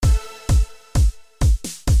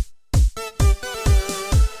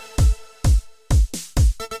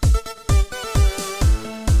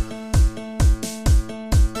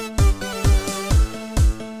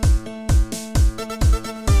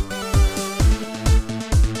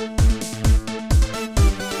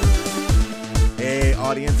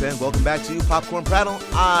audience, and welcome back to Popcorn Prattle.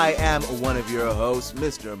 I am one of your hosts,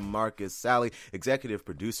 Mr. Marcus Sally, executive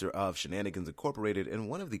producer of Shenanigans Incorporated and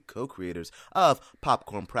one of the co-creators of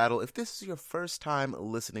Popcorn Prattle. If this is your first time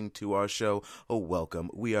listening to our show, welcome.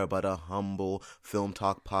 We are but a humble film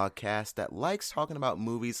talk podcast that likes talking about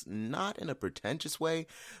movies not in a pretentious way,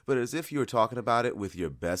 but as if you were talking about it with your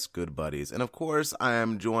best good buddies. And of course, I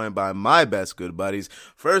am joined by my best good buddies.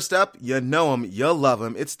 First up, you know him, you love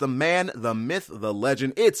him. It's the man, the myth, the legend.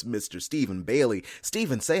 It's Mr. Stephen Bailey.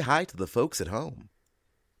 Stephen, say hi to the folks at home.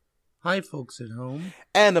 Hi, folks at home.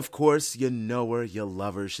 And of course, you know her, you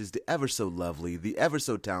love her. She's the ever so lovely, the ever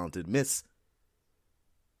so talented Miss...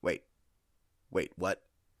 Wait, what?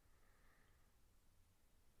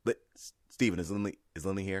 But Stephen, is Lindley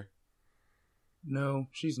here? No,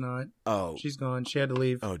 she's not. Oh. She's gone. She had to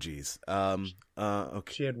leave. Oh, geez.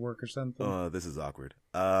 Okay. She had work or something. This is awkward.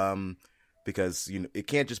 Because it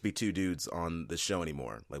can't just be two dudes on the show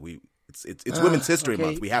anymore. Like it's Women's History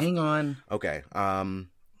Month. We have. Hang on. Okay.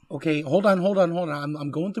 Okay. Hold on. I'm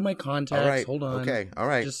going through my contacts. All right. Hold on. Okay. All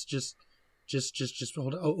right. Just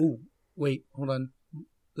hold on. Oh, wait. Hold on.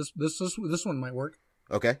 This one might work.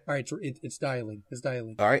 Okay. All right. It's dialing. It's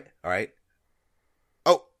dialing. All right.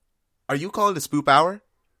 Oh, are you calling the Spoop Hour?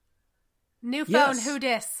 New phone. Yes. Who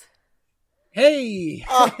dis? Hey,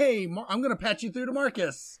 I'm gonna patch you through to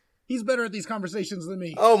Marcus. He's better at these conversations than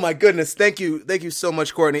me. Oh my goodness. Thank you so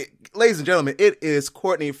much, Courtney. Ladies and gentlemen, it is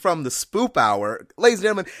Courtney from the Spoop Hour. Ladies and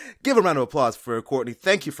gentlemen, give a round of applause for Courtney.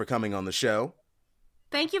 Thank you for coming on the show.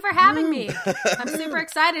 Thank you for having me. I'm super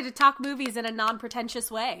excited to talk movies in a non-pretentious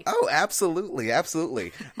way. Oh, absolutely.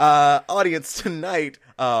 Audience, tonight,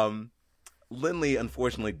 Lindley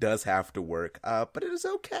unfortunately does have to work, but it is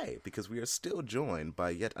okay because we are still joined by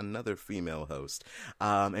yet another female host.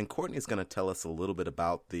 And Courtney is going to tell us a little bit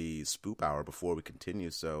about the Spoop Hour before we continue.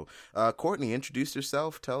 So, Courtney, introduce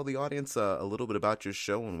yourself. Tell the audience a little bit about your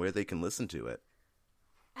show and where they can listen to it.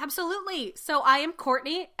 Absolutely. So I am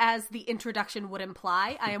Courtney, as the introduction would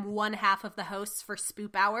imply. I am one half of the hosts for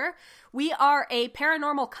Spoop Hour. We are a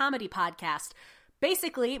paranormal comedy podcast.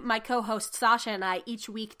 Basically, my co-host Sasha and I each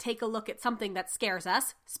week take a look at something that scares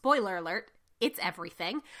us. Spoiler alert, it's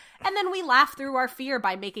everything. And then we laugh through our fear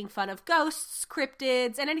by making fun of ghosts,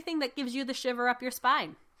 cryptids, and anything that gives you the shiver up your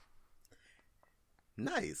spine.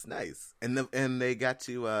 Nice. And they got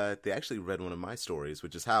to they actually read one of my stories,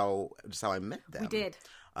 which is how I met them. We did.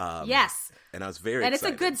 Yes. And I was very And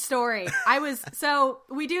excited. it's a good story. So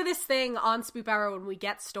we do this thing on Spoop Hour when we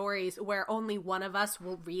get stories where only one of us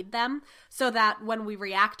will read them so that when we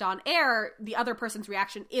react on air, the other person's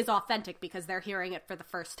reaction is authentic because they're hearing it for the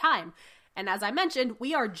first time. And as I mentioned,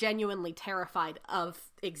 we are genuinely terrified of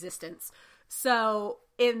existence. So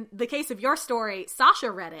in the case of your story,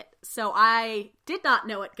 Sasha read it. So I did not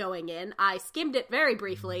know it going in. I skimmed it very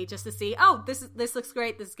briefly just to see, this looks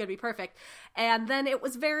great. This is going to be perfect. And then it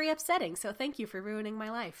was very upsetting. So thank you for ruining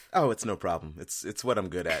my life. Oh, it's no problem. It's what I'm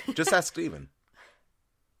good at. Just ask Steven.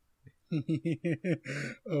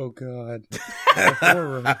 Oh, God.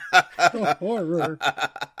 Horror.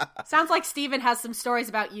 Sounds like Steven has some stories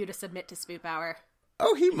about you to submit to Spoop Hour.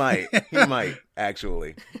 Oh, he might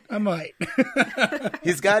actually. I might.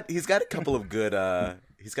 He's got a couple of good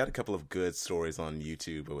stories on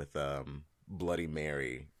YouTube with Bloody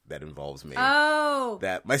Mary that involves me. Oh,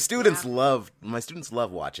 that my students love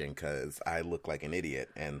watching because I look like an idiot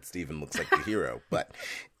and Steven looks like the hero. But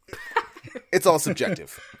it's all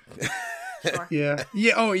subjective. sure. Yeah.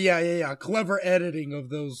 Oh, yeah. Clever editing of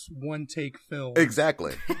those one-take films.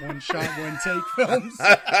 Exactly. One-shot, one-take films.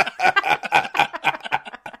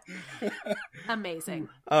 Amazing.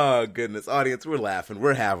 Oh, goodness. Audience, we're laughing.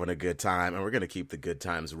 We're having a good time, and we're going to keep the good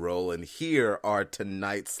times rolling. Here are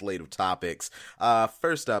tonight's slate of topics.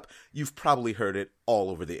 First up, you've probably heard it all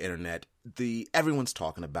over the internet. Everyone's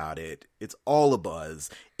talking about it. It's all a buzz.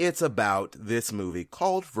 It's about this movie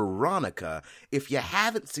called Veronica. If you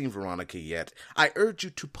haven't seen Veronica yet, I urge you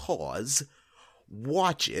to pause,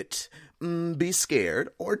 watch it, be scared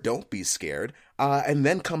or don't be scared, and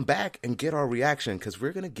then come back and get our reaction because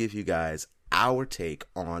we're going to give you guys our take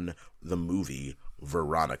on the movie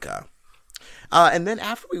Veronica. And then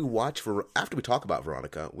after we talk about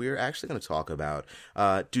Veronica, we're actually going to talk about,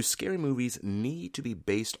 do scary movies need to be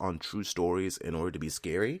based on true stories in order to be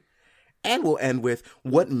scary? And we'll end with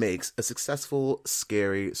what makes a successful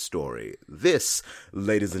scary story. This,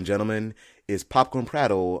 ladies and gentlemen, is Popcorn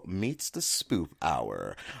Prattle meets the Spoop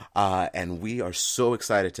Hour. And we are so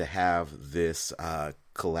excited to have this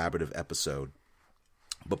collaborative episode.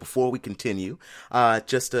 But before we continue,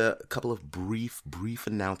 just a couple of brief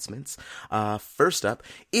announcements. First up,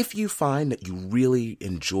 if you find that you really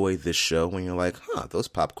enjoy this show when you're like, those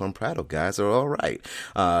Popcorn Prattle guys are all right.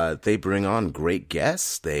 They bring on great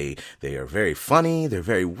guests. They are very funny. They're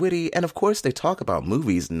very witty. And of course, they talk about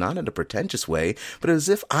movies, not in a pretentious way, but as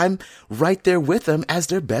if I'm right there with them as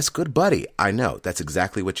their best good buddy. I know, that's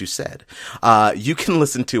exactly what you said. You can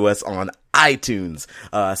listen to us on iTunes,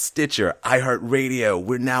 Stitcher, iHeartRadio.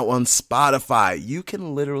 We're now on Spotify. You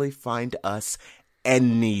can literally find us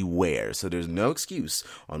anywhere. So there's no excuse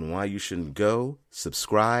on why you shouldn't go,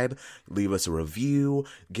 subscribe, leave us a review,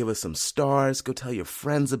 give us some stars, go tell your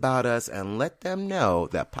friends about us, and let them know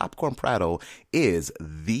that Popcorn Prattle is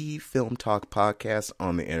the film talk podcast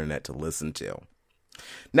on the internet to listen to.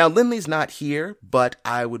 Now, Lindley's not here, but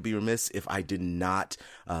I would be remiss if I did not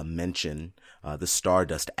mention the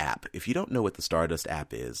Stardust app. If you don't know what the Stardust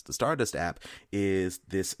app is, the Stardust app is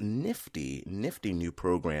this nifty new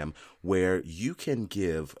program where you can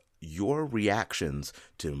give your reactions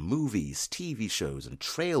to movies, TV shows, and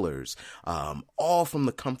trailers, all from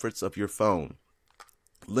the comforts of your phone.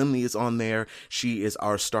 Lindley is on there. She is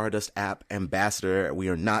our Stardust app ambassador. We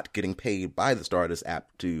are not getting paid by the Stardust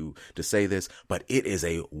app to say this, but it is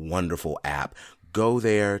a wonderful app. Go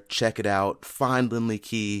there, check it out, find Lindley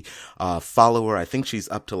Key, follow her. I think she's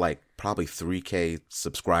up to like probably 3K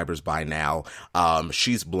subscribers by now.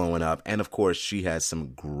 She's blowing up. And of course, she has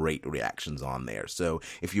some great reactions on there. So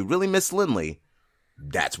if you really miss Lindley,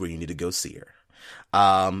 that's where you need to go see her.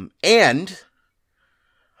 And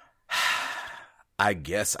I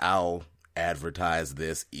guess I'll advertise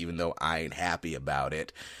this, even though I ain't happy about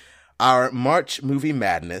it. Our March Movie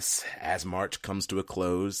Madness, as March comes to a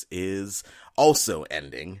close, is also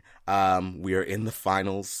ending. We are in the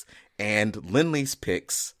finals, and Lindley's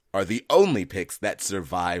picks are the only picks that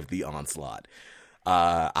survived the onslaught.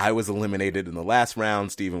 I was eliminated in the last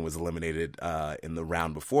round. Steven was eliminated in the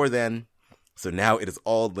round before then. So now it is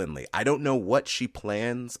all Lindley. I don't know what she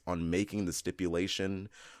plans on making the stipulation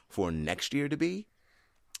for next year to be,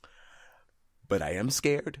 but I am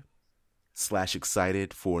scared /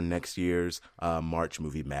 excited for next year's March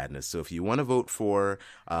Movie Madness. So if you want to vote for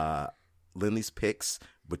Lindley's picks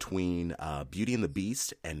between Beauty and the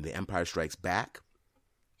Beast and The Empire Strikes Back,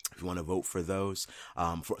 if you want to vote for those,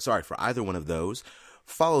 for either one of those,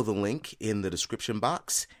 follow the link in the description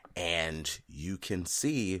box, and you can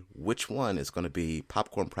see which one is going to be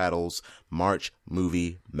Popcorn Prattle's March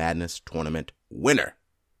Movie Madness Tournament winner.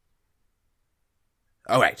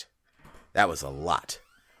 All right, that was a lot,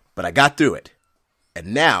 but I got through it,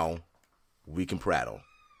 and now we can prattle.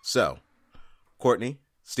 So, Courtney,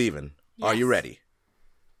 Steven, yes. Are you ready?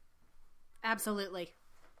 Absolutely.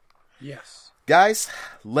 Yes. Guys,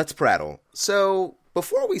 let's prattle. So,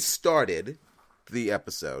 before we started the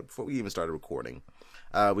episode, before we even started recording,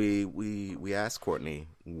 we asked Courtney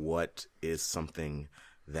what is something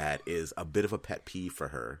that is a bit of a pet peeve for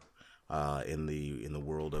her in the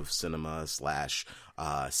world of cinema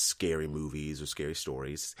 / scary movies or scary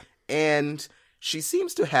stories. And she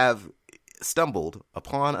seems to have stumbled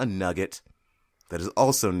upon a nugget that is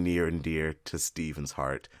also near and dear to Steven's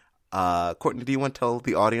heart. Courtney, do you want to tell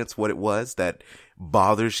the audience what it was that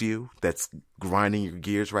bothers you, that's grinding your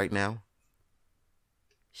gears right now?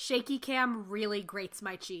 Shaky cam really grates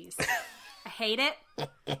my cheese. I hate it.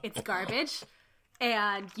 It's garbage.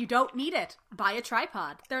 And you don't need it. Buy a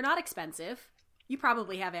tripod. They're not expensive. You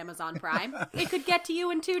probably have Amazon Prime. It could get to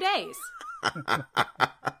you in 2 days.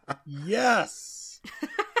 Yes.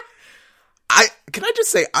 Can I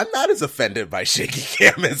just say, I'm not as offended by shaky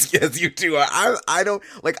cam as you two are. I don't,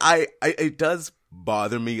 like, it does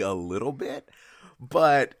bother me a little bit,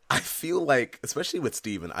 but I feel like, especially with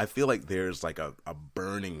Steven, I feel like there's like a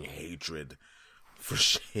burning hatred for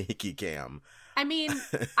shaky cam. I mean,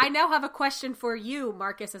 I now have a question for you,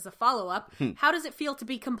 Marcus, as a follow-up. How does it feel to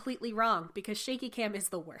be completely wrong? Because shaky cam is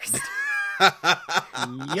the worst.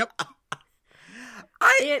 Yep.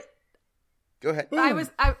 Go ahead.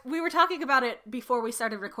 We were talking about it before we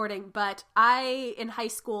started recording, but I, in high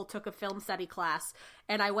school, took a film study class,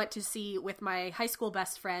 and I went to see, with my high school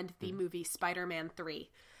best friend, the movie Spider-Man 3.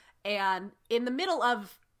 And in the middle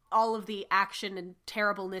of all of the action and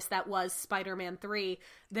terribleness that was Spider-Man 3,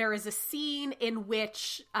 there is a scene in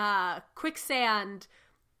which Quicksand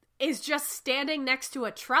is just standing next to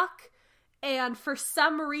a truck, and for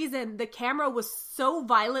some reason the camera was so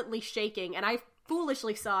violently shaking, and I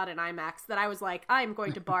foolishly saw it in IMAX, that I was like, I'm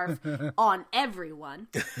going to barf on everyone.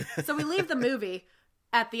 So we leave the movie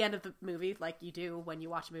at the end of the movie, like you do when you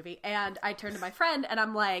watch a movie, and I turn to my friend and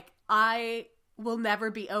I'm like, I will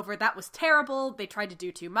never be over. That was terrible. They tried to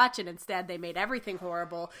do too much, and instead they made everything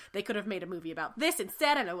horrible. They could have made a movie about this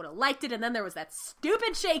instead, and I would have liked it. And then there was that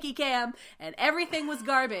stupid shaky cam, and everything was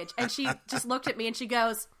garbage. And she just looked at me and she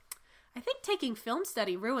goes, I think taking film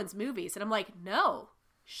study ruins movies. And I'm like, no,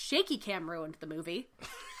 shaky cam ruined the movie.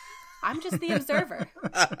 I'm just the observer.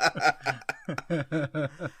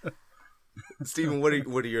 Stephen, what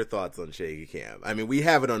are your thoughts on shaky cam? I mean, we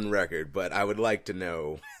have it on record, but I would like to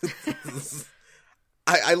know.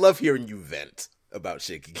 I love hearing you vent about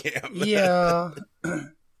shaky cam. Yeah.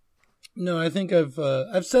 No, I think I've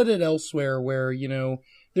said it elsewhere where, you know,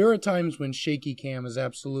 there are times when shaky cam is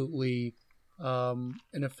absolutely an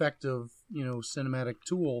effective, you know, cinematic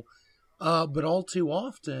tool. But all too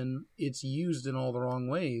often, it's used in all the wrong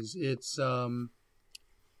ways. It's,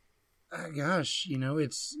 gosh, you know,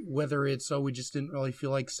 it's whether it's, we just didn't really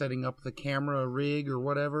feel like setting up the camera rig or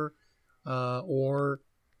whatever, or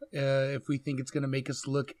if we think it's going to make us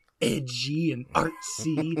look edgy and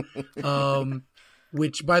artsy,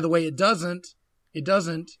 which, by the way, it doesn't. It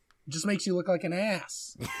just makes you look like an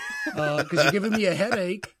ass, because you're giving me a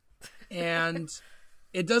headache, and...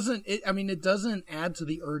 It doesn't add to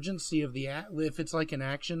the urgency of if it's like an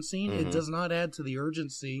action scene, it does not add to the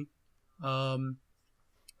urgency. You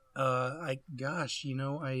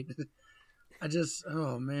know, I just,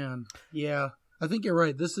 oh man. Yeah. I think you're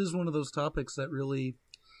right. This is one of those topics that really,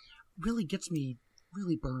 really gets me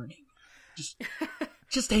really burning.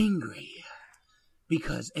 Just angry.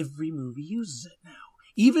 Because every movie uses it now.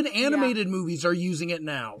 Even animated movies are using it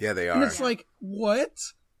now. Yeah, they are. And it's like, what?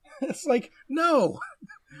 It's like, no.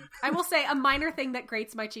 I will say a minor thing that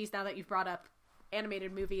grates my cheese now that you've brought up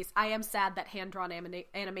animated movies. I am sad that hand-drawn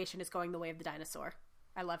animation is going the way of the dinosaur.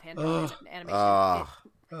 I love hand-drawn animation.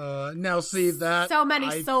 Now see that. So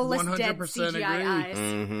many soulless dead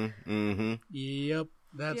CGI agree. eyes. Yep.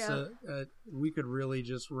 That's we could really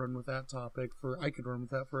just run with that topic I could run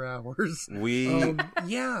with that for hours.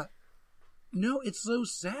 Yeah. No, it's so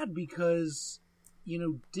sad because, you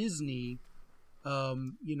know, Disney...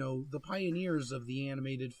 you know, the pioneers of the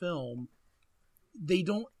animated film, they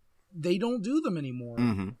don't do them anymore.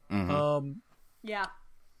 Yeah.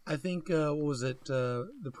 I think, what was it?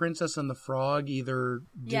 The Princess and the Frog either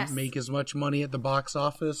didn't make as much money at the box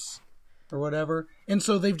office or whatever. And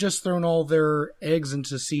so they've just thrown all their eggs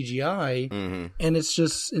into CGI, and it's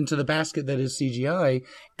just into the basket that is CGI.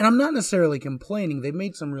 And I'm not necessarily complaining. They've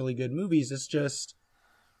made some really good movies. It's just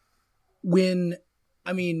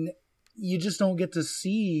you just don't get to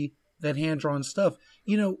see that hand-drawn stuff.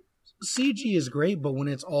 You know, CG is great, but when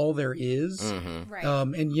it's all there is, right.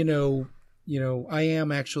 And you know, I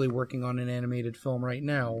am actually working on an animated film right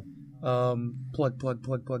now. Plug.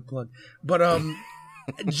 But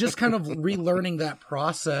just kind of relearning that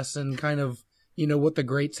process and kind of, you know, what the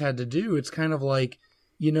greats had to do. It's kind of like,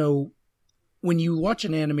 you know, when you watch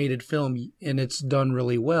an animated film and it's done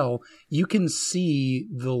really well, you can see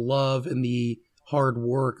the love and the hard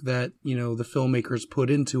work that, you know, the filmmakers put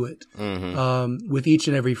into it, with each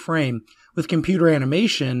and every frame. With computer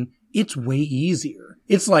animation, it's way easier.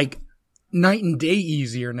 It's like night and day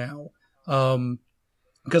easier now.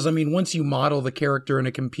 Because I mean, once you model the character in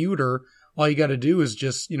a computer, all you got to do is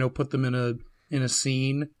just, you know, put them in a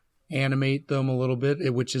scene, animate them a little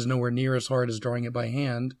bit, which is nowhere near as hard as drawing it by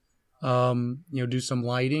hand. You know, do some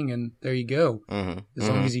lighting, and there you go. As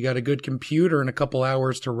long as you got a good computer and a couple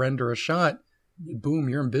hours to render a shot, boom,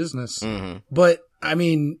 you're in business. But I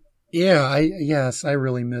mean, yeah, I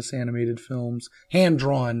really miss animated films,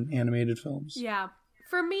 hand-drawn animated films. Yeah.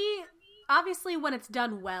 For me, obviously when it's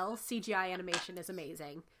done well, CGI animation is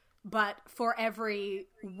amazing. But for every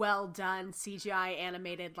well-done CGI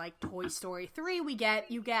animated like Toy Story 3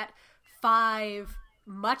 you get 5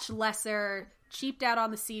 much lesser, cheaped out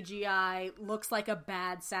on the CGI, looks like a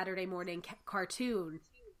bad Saturday morning cartoon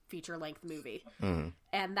feature-length movie. And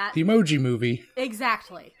that the Emoji Movie.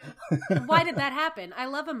 Exactly. Why did that happen? I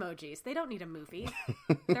love emojis. They don't need a movie.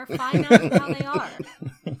 They're fine out how they are.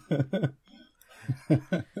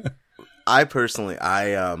 I personally,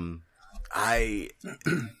 I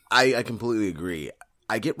completely agree.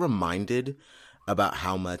 I get reminded about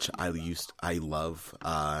how much I love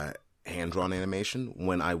hand-drawn animation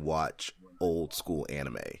when I watch old school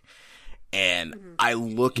anime. And I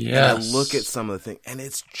look at some of the things, and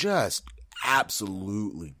it's just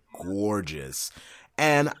absolutely gorgeous.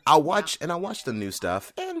 And I'll watch the new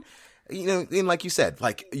stuff, and you know, and like you said,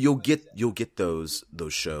 like you'll get those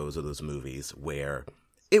shows or those movies where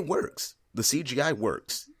it works. The CGI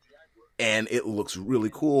works, and it looks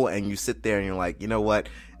really cool. And you sit there and you're like, you know what?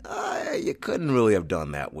 You couldn't really have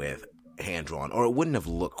done that with hand drawn, or it wouldn't have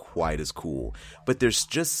looked quite as cool. But there's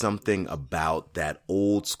just something about that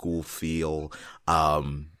old school feel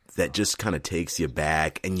that just kind of takes you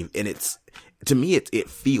back, and it's, to me, it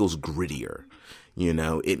feels grittier. You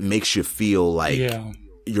know, it makes you feel like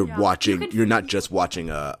you're watching. You're not just watching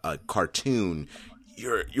a cartoon.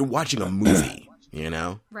 You're watching a movie. You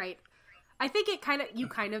know, right? I think you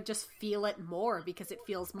kind of just feel it more because it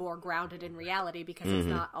feels more grounded in reality, because it's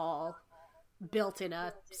not all built in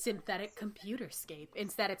a synthetic computer scape.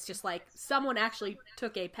 Instead, it's just like someone actually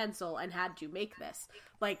took a pencil and had to make this.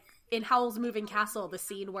 Like in Howl's Moving Castle, the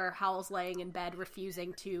scene where Howl's laying in bed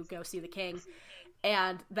refusing to go see the king,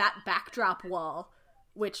 and that backdrop wall,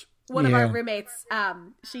 which one of our roommates,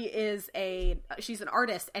 she's an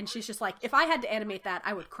artist, and she's just like, if I had to animate that,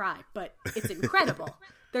 I would cry, but it's incredible.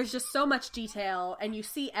 There's just so much detail, and you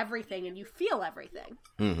see everything, and you feel everything.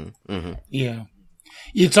 Yeah.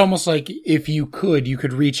 It's almost like if you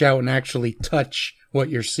could reach out and actually touch what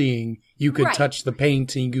you're seeing. You could touch the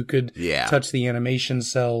painting, you could touch the animation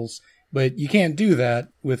cells, but you can't do that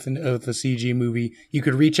with a CG movie. You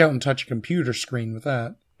could reach out and touch a computer screen with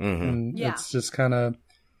that. And it's just kind of...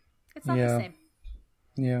 It's not the same.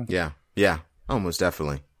 Yeah. Yeah. Almost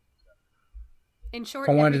definitely. In short,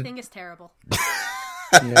 everything is terrible.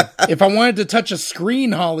 If I wanted to touch a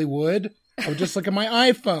screen, Hollywood, I would just look at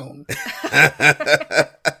my iPhone.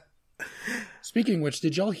 Speaking of which,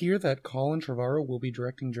 did y'all hear that Colin Trevorrow will be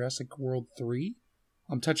directing Jurassic World 3?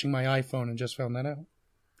 I'm touching my iPhone and just found that out.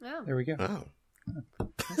 Oh. There we go. Oh.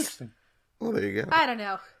 Interesting. Well, there you go. I don't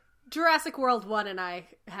know. Jurassic World 1 and I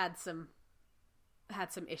had some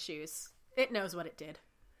issues. It knows what it did.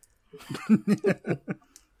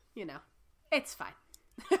 You know, it's fine.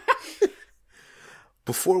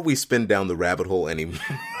 Before we spin down the rabbit hole anymore,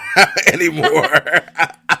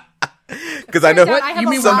 because I know you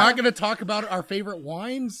mean we're not going to talk about our favorite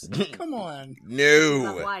wines? Come on,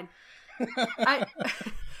 no wine.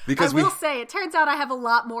 Because I will say, it turns out I have a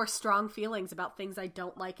lot more strong feelings about things I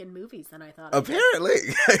don't like in movies than I thought. Apparently,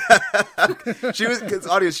 she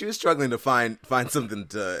was struggling to find something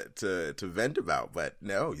to vent about, but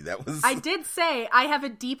no, that was. I did say I have a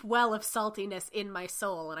deep well of saltiness in my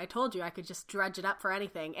soul, and I told you I could just dredge it up for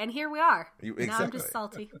anything, and here we are. Exactly. Now I'm just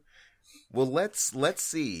salty. Well, let's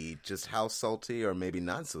see just how salty, or maybe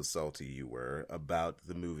not so salty, you were about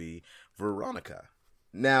the movie Veronica.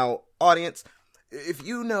 Now, audience, if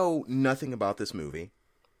you know nothing about this movie,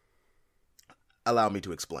 allow me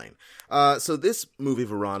to explain. So this movie,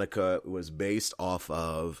 Veronica, was based off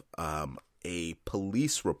of a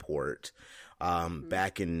police report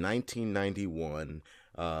back in 1991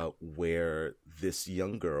 where this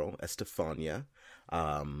young girl, Estefania,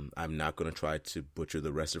 I'm not going to try to butcher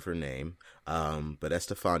the rest of her name, but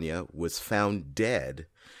Estefania was found dead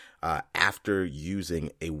after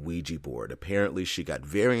using a Ouija board. Apparently, she got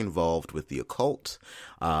very involved with the occult.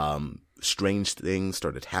 Strange things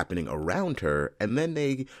started happening around her, and then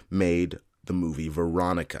they made the movie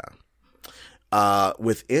Veronica.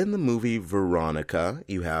 Within the movie Veronica,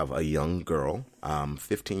 you have a young girl,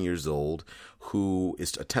 15 years old, who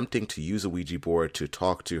is attempting to use a Ouija board to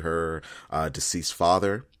talk to her deceased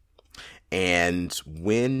father. And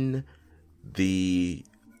when the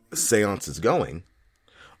seance is going,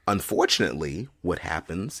 unfortunately, what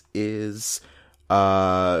happens is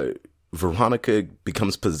Veronica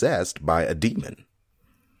becomes possessed by a demon.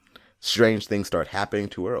 Strange things start happening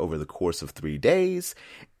to her over the course of 3 days,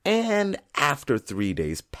 and after 3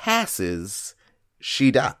 days passes,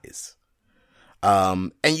 she dies.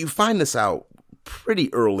 And you find this out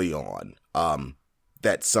pretty early on,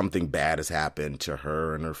 that something bad has happened to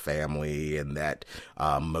her and her family, and that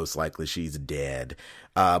most likely she's dead.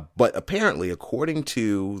 But apparently, according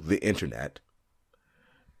to the internet,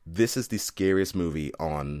 this is the scariest movie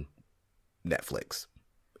on Netflix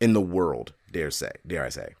in the world, dare I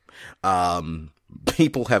say.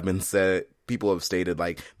 People have stated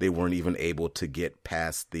like they weren't even able to get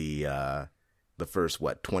past the first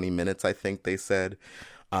 20 minutes, I think they said,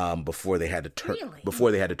 before they had to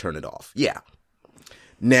turn it off. Yeah.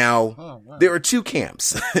 Now, There are two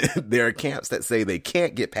camps. There are camps that say they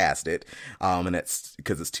can't get past it, and that's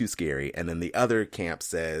because it's too scary. And then the other camp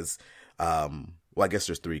says, I guess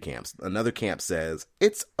there's three camps. Another camp says,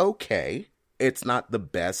 it's okay. It's not the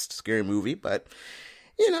best scary movie, but,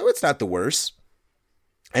 it's not the worst.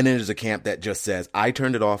 And then there's a camp that just says, I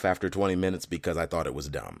turned it off after 20 minutes because I thought it was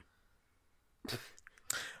dumb.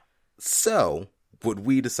 So, what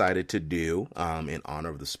we decided to do, in honor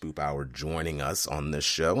of the Spoop Hour joining us on this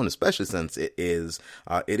show, and especially since it is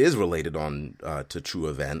related to true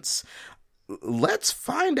events, let's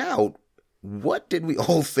find out, what did we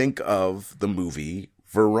all think of the movie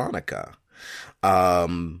Veronica?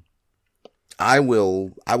 I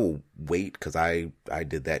will wait because I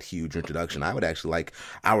did that huge introduction. I would actually like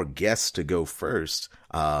our guests to go first,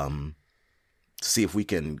 to see if we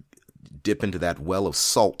can dip into that well of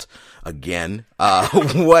salt again.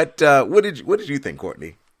 What did you think,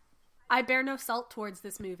 Courtney? I bear no salt towards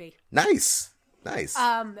this movie. Nice.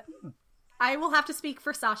 I will have to speak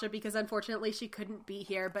for Sasha because unfortunately she couldn't be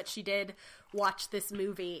here, but she did watch this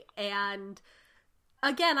movie. And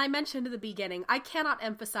again, I mentioned at the beginning, I cannot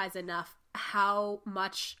emphasize enough how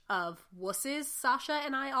much of wusses Sasha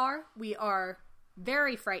and I are. We are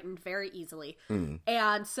very frightened very easily.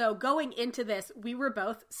 And so going into this, we were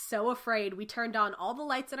both so afraid. We turned on all the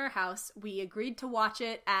lights in our house. We agreed to watch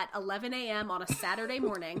it at 11 a.m. on a Saturday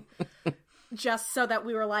morning. Just so that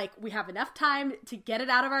we were like, we have enough time to get it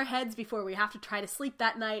out of our heads before we have to try to sleep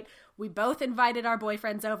that night. We both invited our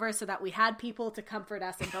boyfriends over so that we had people to comfort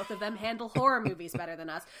us, and both of them handle horror movies better than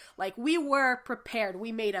us. Like, we were prepared.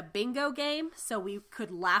 We made a bingo game so we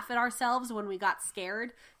could laugh at ourselves when we got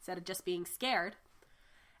scared instead of just being scared.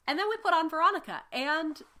 And then we put on Veronica,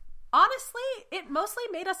 and honestly, it mostly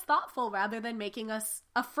made us thoughtful rather than making us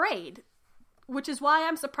afraid, which is why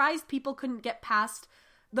I'm surprised people couldn't get past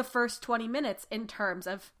the first 20 minutes in terms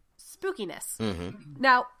of spookiness.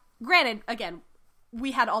 Now, granted, again,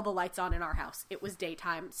 we had all the lights on in our house. It was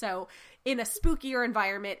daytime. So in a spookier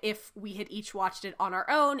environment, if we had each watched it on our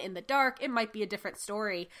own in the dark, it might be a different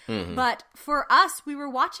story. But for us, we were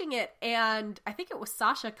watching it, and I think it was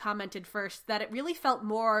Sasha commented first that it really felt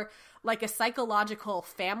more like a psychological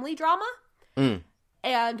family drama.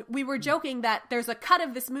 And we were joking that there's a cut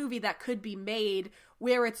of this movie that could be made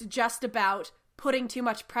where it's just about putting too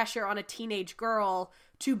much pressure on a teenage girl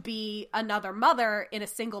to be another mother in a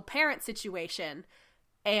single parent situation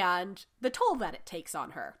and the toll that it takes on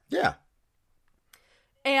her. Yeah.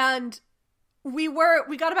 And we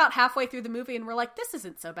got about halfway through the movie and we're like, this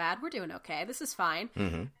isn't so bad. We're doing okay. This is fine.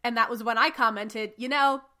 And that was when I commented,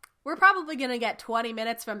 we're probably going to get 20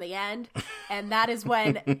 minutes from the end. And that is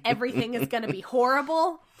when everything is going to be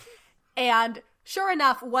horrible. And sure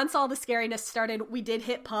enough, once all the scariness started, we did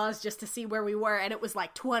hit pause just to see where we were, and it was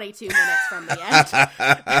like 22 minutes from the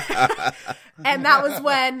end. And that was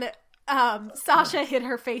when Sasha hid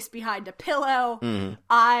her face behind a pillow.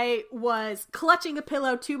 I was clutching a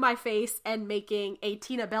pillow to my face and making a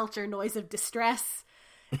Tina Belcher noise of distress.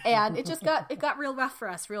 And it got real rough for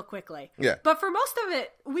us real quickly. Yeah. But for most of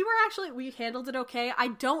it, we handled it okay. I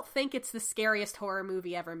don't think it's the scariest horror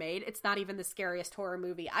movie ever made. It's not even the scariest horror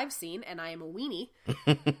movie I've seen, and I am a weenie.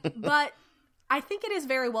 But I think it is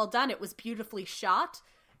very well done. It was beautifully shot.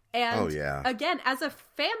 And again, as a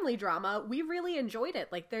family drama, we really enjoyed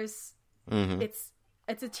it. Like it's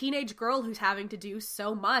a teenage girl who's having to do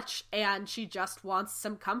so much, and she just wants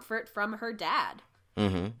some comfort from her dad,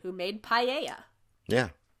 who made paella.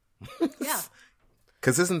 Yeah. Yeah.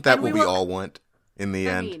 Because isn't that what we all want in the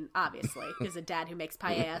end? I mean, obviously, is a dad who makes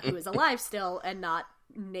paella, who is alive still and not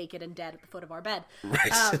naked and dead at the foot of our bed.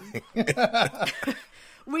 Right.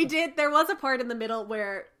 There was a part in the middle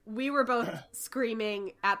where we were both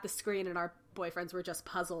screaming at the screen and our boyfriends were just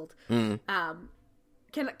puzzled. Can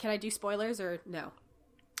I do spoilers or no?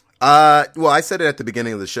 Well, I said it at the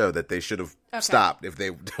beginning of the show that they should have stopped if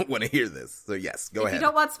they don't want to hear this. So yes, go ahead. If you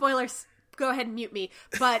don't want spoilers, go ahead and mute me.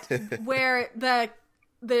 But where the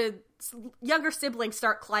younger siblings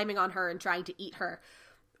start climbing on her and trying to eat her,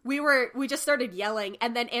 we just started yelling,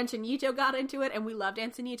 and then Antonito got into it, and we loved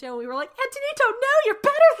Antonito. We were like, Antonito, no, you're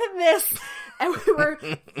better than this! And we were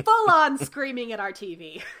full on screaming at our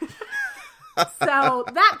TV. So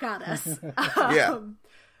that got us. Yeah.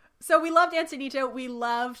 So we loved Antonito. We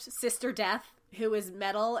loved Sister Death, who is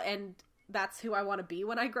metal, and that's who I want to be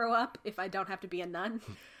when I grow up, if I don't have to be a nun.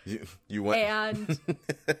 You want... And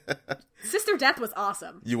Sister Death was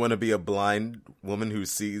awesome. You want to be a blind woman who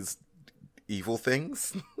sees evil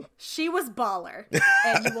things? She was baller,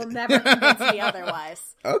 and you will never convince me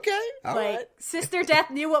otherwise. Okay, all right. Sister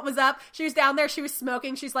Death knew what was up. She was down there, she was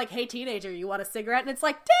smoking. She's like, hey, teenager, you want a cigarette? And it's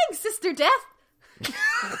like, dang, Sister Death!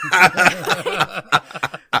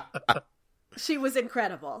 She was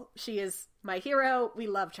incredible. She is my hero. We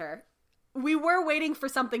loved her. We were waiting for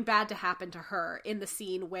something bad to happen to her in the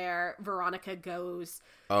scene where Veronica goes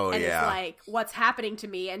and is like, what's happening to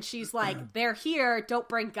me? And she's like, they're here. Don't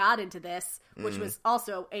bring God into this, which was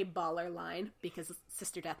also a baller line because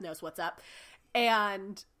Sister Death knows what's up.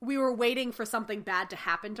 And we were waiting for something bad to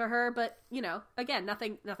happen to her. But, again,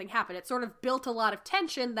 nothing happened. It sort of built a lot of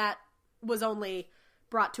tension that was only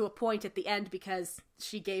brought to a point at the end because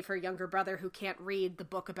she gave her younger brother, who can't read, the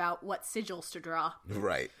book about what sigils to draw.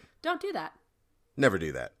 Right. Don't do that. Never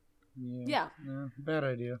do that. Yeah. Bad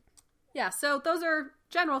idea. Yeah, so those are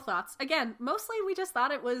general thoughts. Again, mostly we just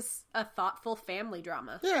thought it was a thoughtful family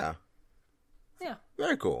drama. Yeah. Yeah.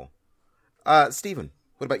 Very cool. Steven,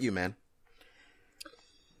 what about you, man?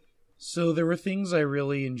 So there were things I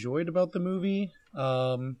really enjoyed about the movie,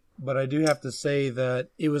 but I do have to say that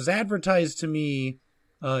it was advertised to me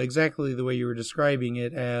exactly the way you were describing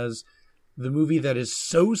it, as the movie that is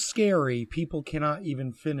so scary people cannot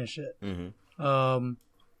even finish it. Mm-hmm.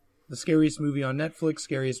 The scariest movie on Netflix,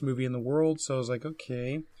 scariest movie in the world. So I was like,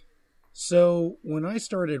 okay. So when I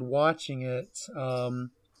started watching it,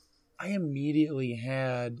 I immediately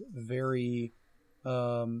had very,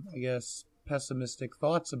 I guess, pessimistic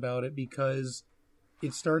thoughts about it, because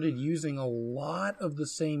it started using a lot of the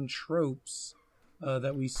same tropes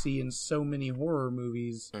that we see in so many horror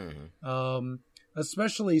movies. Mm-hmm.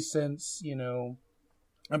 Especially since,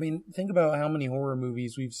 I mean, think about how many horror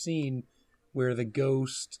movies we've seen where the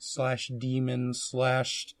ghost / demon /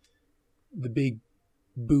 the big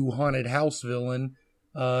boo haunted house villain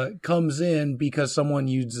comes in because someone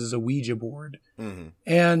uses a Ouija board. Mm-hmm.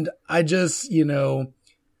 And I just,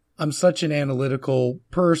 I'm such an analytical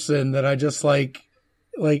person that I just like,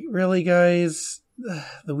 really, guys,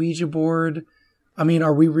 the Ouija board? I mean,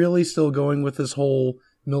 are we really still going with this whole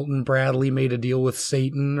Milton Bradley made a deal with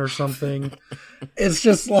Satan or something? It's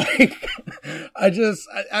just like,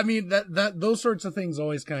 I mean, that those sorts of things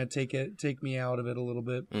always kind of take me out of it a little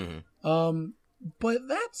bit. Mm-hmm. But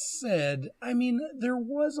that said, I mean, there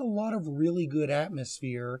was a lot of really good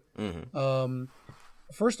atmosphere. Mm-hmm.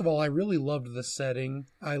 First of all, I really loved the setting.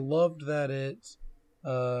 I loved that it,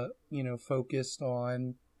 focused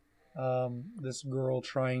on this girl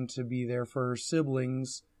trying to be there for her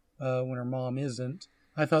siblings when her mom isn't.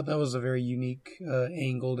 I thought that was a very unique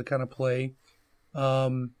angle to kind of play.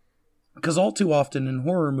 Because all too often in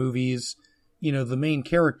horror movies, the main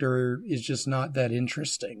character is just not that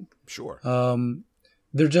interesting. Sure.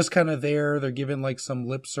 They're just kind of there. They're given like some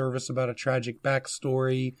lip service about a tragic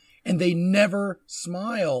backstory, and they never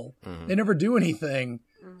smile. Mm-hmm. They never do anything.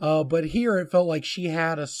 But here it felt like she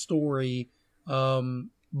had a story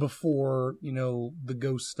before, the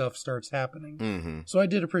ghost stuff starts happening. Mm-hmm. So I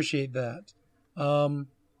did appreciate that. All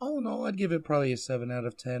in all, I'd give it probably a 7 out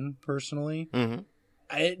of 10 personally. Mm-hmm.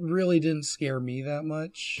 It really didn't scare me that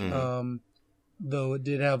much. Mm-hmm. Though it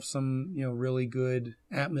did have some, really good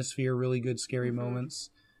atmosphere, really good scary moments.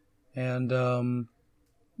 And,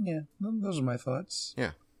 yeah, those are my thoughts.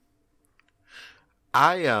 Yeah.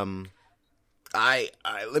 I'll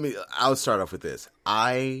start off with this.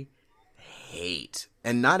 I hate,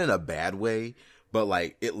 and not in a bad way, but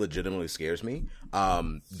like it legitimately scares me,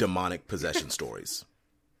 demonic possession stories.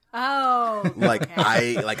 Oh. Like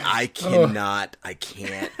I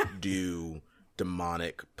can't do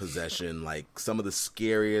demonic possession. Like some of the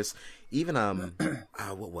scariest, even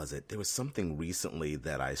what was it? There was something recently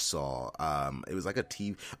that I saw. It was like a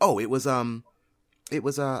TV. Oh, it was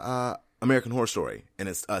American Horror Story, and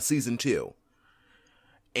it's season 2.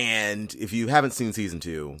 And if you haven't seen season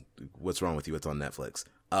 2, what's wrong with you? It's on Netflix.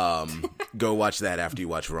 Go watch that after you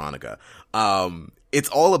watch Veronica. It's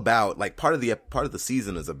all about, like, part of the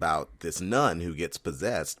season is about this nun who gets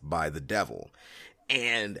possessed by the devil.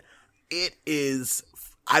 And it is,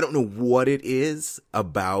 I don't know what it is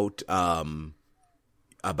about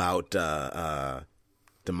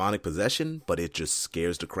demonic possession, but it just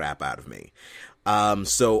scares the crap out of me.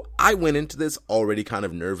 So I went into this already kind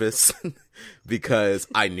of nervous because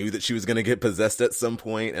I knew that she was going to get possessed at some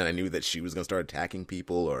point, and I knew that she was going to start attacking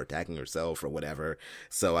people or attacking herself or whatever.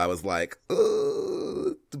 So I was like,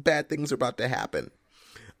 bad things are about to happen.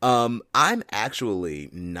 I'm actually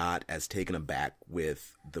not as taken aback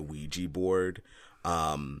with the Ouija board,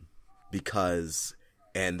 because,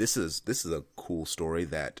 and this is a cool story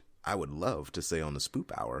that I would love to say on the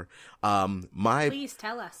Spoop Hour. Please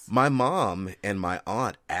tell us. My mom and my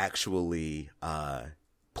aunt actually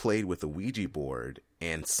played with the Ouija board,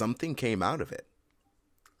 and something came out of it.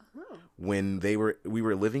 Oh. When we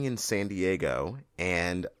were living in San Diego,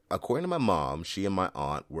 and according to my mom, she and my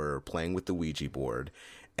aunt were playing with the Ouija board,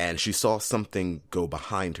 and she saw something go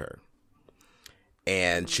behind her.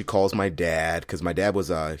 And she calls my dad, because my dad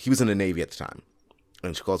he was in the Navy at the time.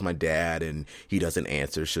 And she calls my dad, and he doesn't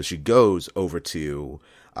answer. So she goes over to,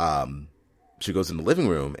 she goes in the living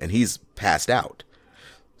room, and he's passed out.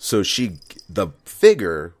 So the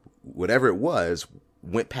figure, whatever it was,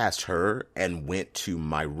 went past her and went to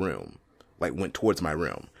my room, like went towards my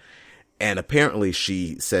room. And apparently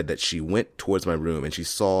she said that she went towards my room and she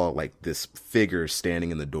saw like this figure standing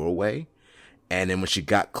in the doorway. And then when she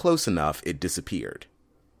got close enough, it disappeared.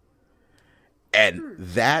 And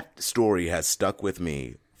that story has stuck with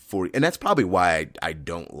me for, and that's probably why I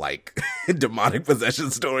don't like demonic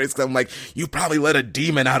possession stories, because I'm like, you probably let a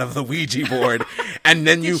demon out of the Ouija board, and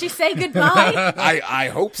then Did she say goodbye? I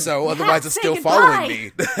hope so, otherwise it's say still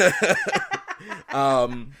goodbye.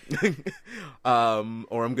 following me.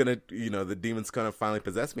 Or I'm gonna, the demon's gonna finally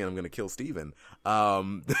possess me, and I'm gonna kill Steven.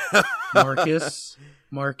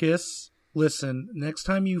 Marcus, listen, next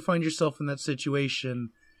time you find yourself in that situation,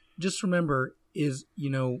 just remember, as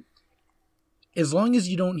long as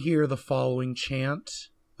you don't hear the following chant,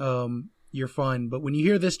 you're fine. But when you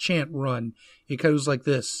hear this chant, run. It goes like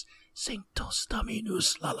this. Sanctus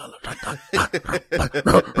Dominus la la la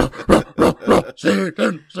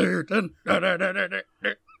Satan, Satan.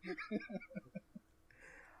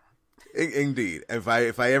 Indeed. If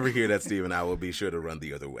I ever hear that, Steven, I will be sure to run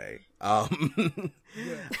the other way. But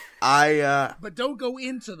don't go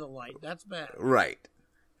into the light. That's bad. Right.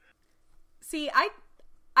 See, I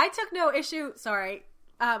took no issue. Sorry,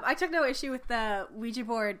 I took no issue with the Ouija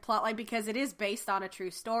board plotline because it is based on a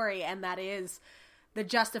true story, and that is the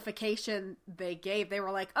justification they gave. They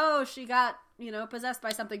were like, "Oh, she got possessed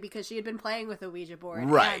by something because she had been playing with a Ouija board."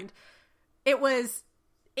 Right. And it was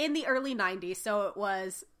in the early '90s, so it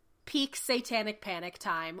was peak satanic panic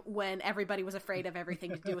time when everybody was afraid of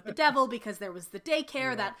everything to do with the devil because there was the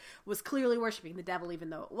daycare that was clearly worshiping the devil, even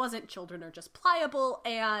though it wasn't. Children are just pliable,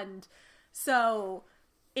 and so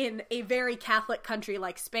in a very Catholic country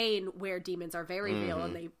like Spain, where demons are very real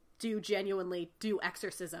and they do genuinely do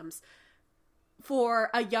exorcisms, for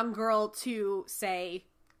a young girl to, say,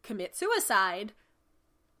 commit suicide,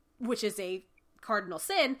 which is a cardinal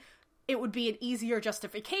sin, it would be an easier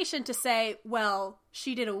justification to say, well,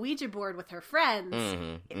 she did a Ouija board with her friends.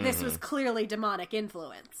 This was clearly demonic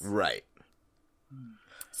influence. Right.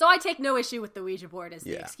 So I take no issue with the Ouija board as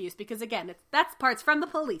the excuse, because again, that's parts from the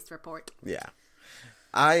police report. Yeah.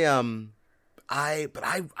 I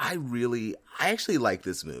actually like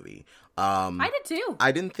this movie. I did too.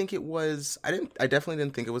 I definitely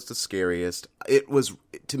didn't think it was the scariest.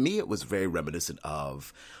 To me, it was very reminiscent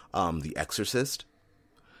of The Exorcist,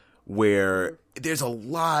 where there's a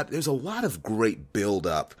lot of great build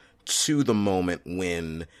up to the moment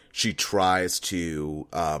when she tries to,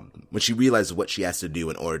 when she realizes what she has to do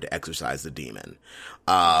in order to exorcise the demon.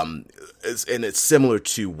 And it's similar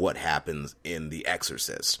to what happens in The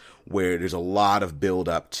Exorcist, where there's a lot of build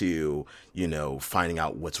up to, finding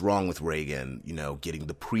out what's wrong with Regan, getting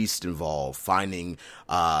the priest involved, finding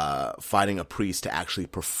a priest to actually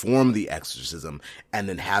perform the exorcism, and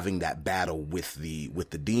then having that battle with the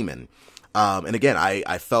demon. And again,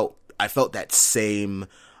 I felt that same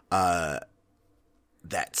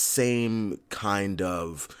kind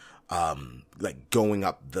of like going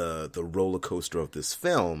up the roller coaster of this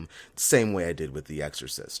film, same way I did with The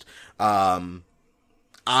Exorcist.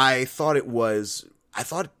 I thought it was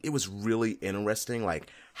really interesting,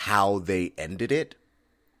 like how they ended it,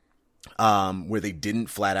 where they didn't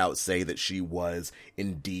flat out say that she was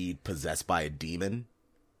indeed possessed by a demon,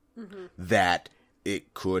 that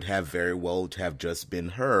it could have very well have just been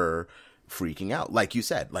her freaking out. Like you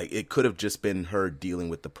said, like it could have just been her dealing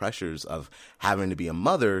with the pressures of having to be a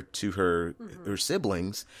mother to her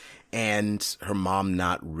siblings, and her mom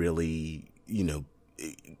not really,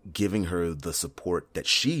 giving her the support that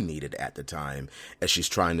she needed at the time as she's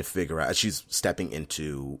trying to figure out, as she's stepping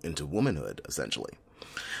into womanhood, essentially.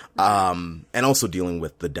 And also dealing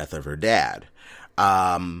with the death of her dad.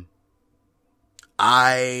 I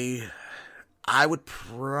would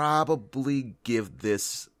probably give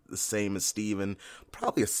this the same as Steven,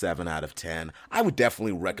 probably a 7 out of 10. I would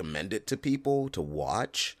definitely recommend it to people to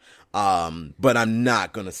watch. But I'm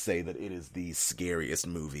not going to say that it is the scariest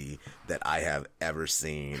movie that I have ever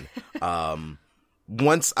seen.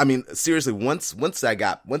 Once we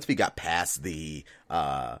got past the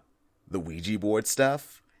Ouija board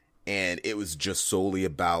stuff, and it was just solely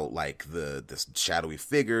about like this shadowy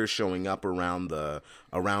figure showing up around her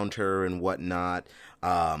and whatnot.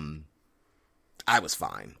 I was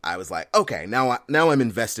fine. I was like, okay, now I'm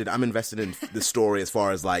invested. I'm invested in the story as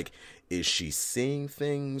far as like, is she seeing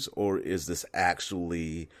things, or is this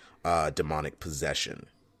actually demonic possession?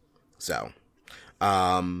 So,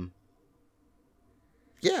 yeah,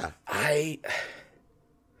 I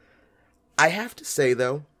have to say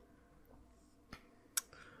though,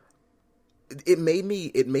 it made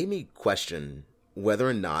me question whether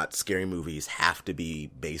or not scary movies have to be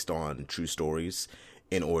based on true stories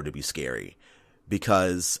in order to be scary.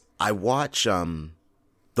 Because I watch,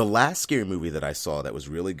 the last scary movie that I saw that was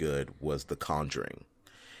really good was The Conjuring.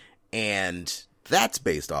 And that's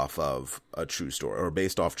based off of a true story, or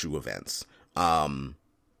based off true events. And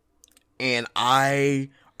I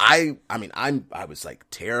I was like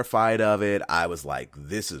terrified of it. I was like,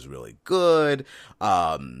 this is really good.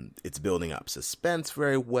 It's building up suspense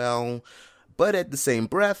very well. But at the same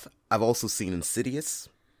breath, I've also seen Insidious.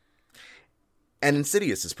 And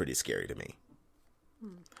Insidious is pretty scary to me.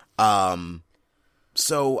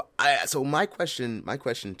 So my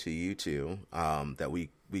question to you two,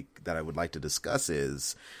 that I would like to discuss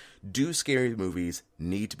is, do scary movies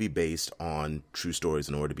need to be based on true stories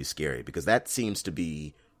in order to be scary? Because that seems to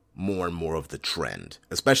be more and more of the trend,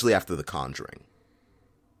 especially after The Conjuring.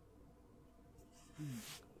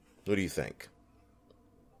 What do you think?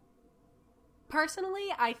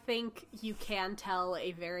 Personally, I think you can tell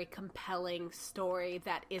a very compelling story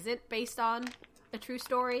that isn't based on a true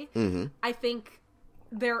story. Mm-hmm. I think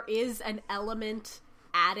there is an element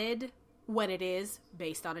added when it is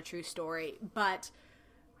based on a true story, but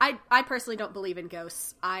I personally don't believe in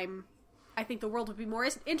ghosts. I think the world would be more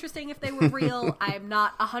interesting if they were real. I'm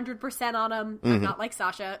not 100% on them. Mm-hmm. I'm not like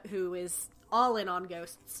Sasha, who is all in on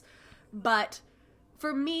ghosts. But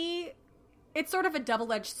for me, it's sort of a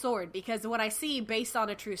double-edged sword, because when I see based on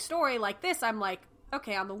a true story like this, I'm like,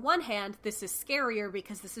 okay, on the one hand, this is scarier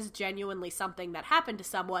because this is genuinely something that happened to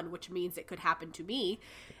someone, which means it could happen to me,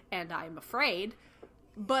 and I'm afraid.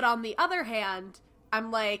 But on the other hand, I'm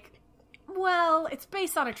like, well, it's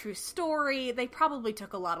based on a true story. They probably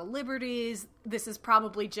took a lot of liberties. This is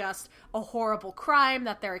probably just a horrible crime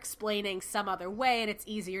that they're explaining some other way, and it's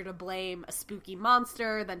easier to blame a spooky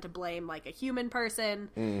monster than to blame, like, a human person.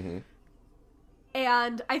 Mm-hmm.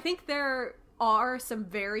 And I think there are some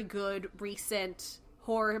very good recent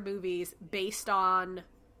horror movies based on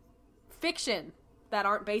fiction that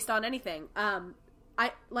aren't based on anything.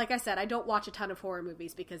 Like I said, I don't watch a ton of horror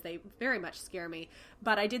movies because they very much scare me,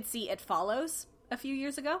 but I did see It Follows a few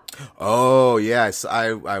years ago. Oh, yeah, I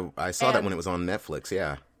saw that when it was on Netflix,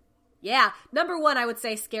 yeah. Yeah, number one, I would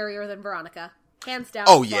say scarier than Veronica. Hands down.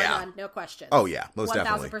 Oh, yeah. None, no question. Oh, yeah, most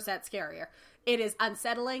definitely. 1,000% scarier. It is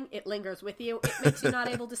unsettling. It lingers with you. It makes you not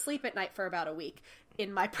able to sleep at night for about a week,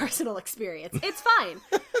 in my personal experience. It's fine.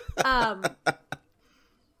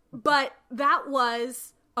 But that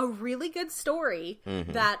was a really good story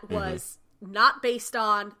that was not based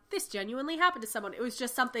on, this genuinely happened to someone. It was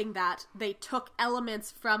just something that they took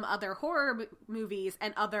elements from other horror movies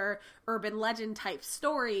and other urban legend type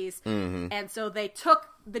stories. And so they took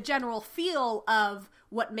the general feel of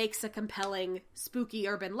what makes a compelling spooky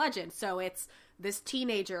urban legend. So it's this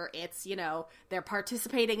teenager, it's, you know, they're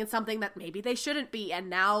participating in something that maybe they shouldn't be, and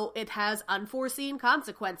now it has unforeseen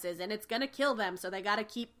consequences and it's gonna kill them, so they gotta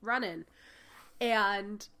keep running.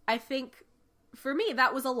 And I think, for me,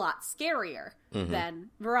 that was a lot scarier than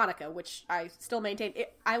Veronica, which I still maintain.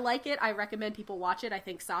 I like it. I recommend people watch it. I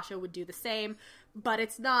think Sasha would do the same. But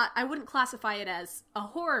it's not, I wouldn't classify it as a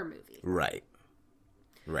horror movie. Right.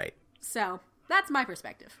 So, that's my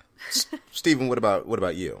perspective. Stephen, what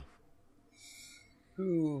about you?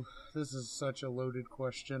 Ooh, this is such a loaded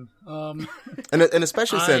question. And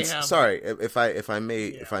especially since, sorry, if I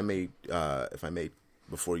may,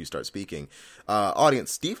 before you start speaking,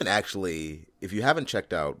 audience, Stephen actually, if you haven't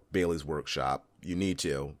checked out Bailey's workshop, you need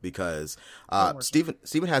to, because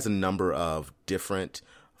Stephen has a number of different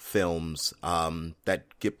films that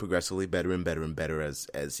get progressively better and better and better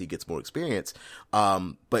as he gets more experience.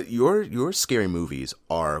 But your scary movies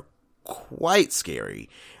are quite scary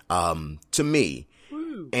to me.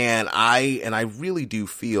 And I really do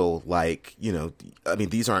feel like, you know, I mean,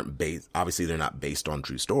 these aren't based, obviously they're not based on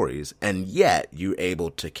true stories, and yet you're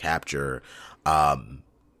able to capture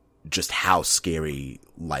just how scary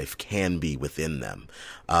life can be within them.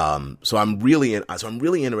 So I'm really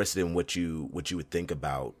interested in what you would think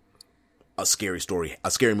about a scary story,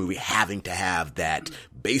 a scary movie having to have that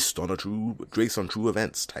based on true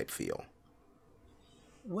events type feel.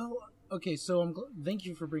 Well, okay, so thank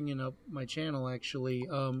you for bringing up my channel, actually.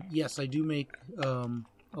 Yes, I do make a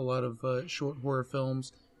lot of short horror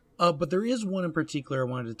films, but there is one in particular I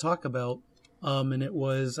wanted to talk about, and it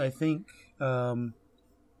was, I think,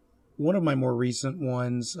 one of my more recent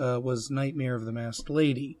ones was Nightmare of the Masked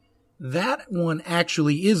Lady. That one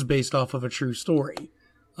actually is based off of a true story.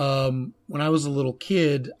 When I was a little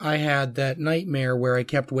kid, I had that nightmare where I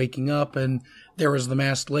kept waking up and there was the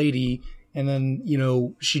Masked Lady. And then, you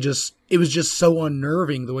know, it was just so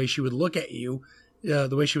unnerving the way she would look at you,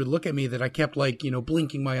 the way she would look at me, that I kept, like, you know,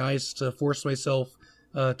 blinking my eyes to force myself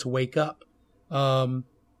to wake up. But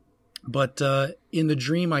in the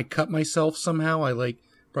dream, I cut myself somehow. I, like,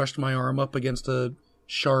 brushed my arm up against a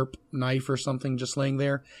sharp knife or something just laying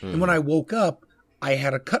there. And when I woke up, I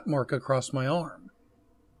had a cut mark across my arm.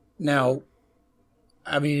 Now,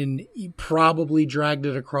 I mean, he probably dragged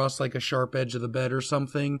it across like a sharp edge of the bed or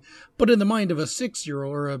something. But in the mind of a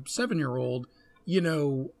 6-year-old or a 7-year-old,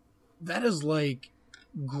 that is like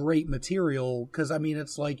great material. Because, I mean,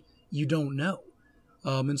 it's like you don't know.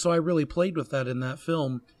 And so I really played with that in that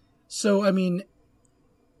film. So, I mean,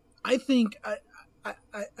 I think I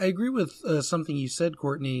agree with something you said,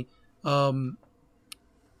 Courtney.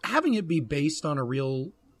 Having it be based on a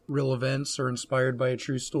real events or inspired by a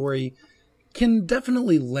true story can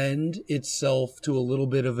definitely lend itself to a little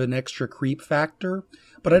bit of an extra creep factor,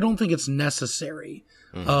 but I don't think it's necessary.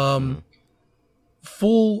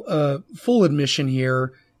 Full admission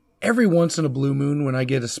here. Every once in a blue moon, when I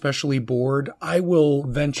get especially bored, I will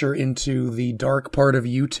venture into the dark part of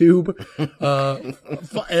YouTube.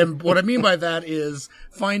 And what I mean by that is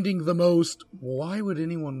finding the most, why would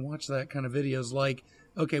anyone watch that kind of videos? Like,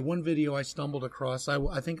 okay, one video I stumbled across,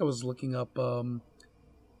 I think I was looking up, like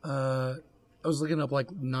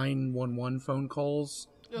 911 phone calls,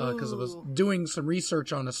 because I was doing some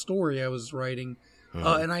research on a story I was writing.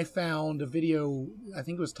 And I found a video, I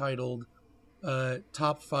think it was titled,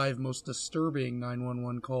 Top 5 Most Disturbing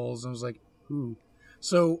 911 Calls. And I was like, ooh.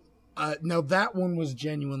 So, now that one was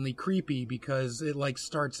genuinely creepy because it like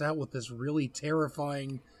starts out with this really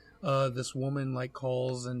terrifying, this woman like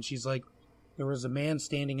calls and she's like, there was a man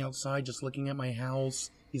standing outside just looking at my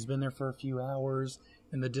house. He's been there for a few hours.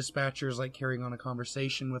 And the dispatcher's like carrying on a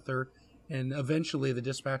conversation with her. And eventually the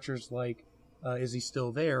dispatcher's like, is he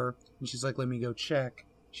still there? And she's like, let me go check.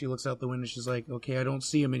 She looks out the window. She's like, okay, I don't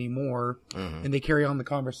see him anymore. And they carry on the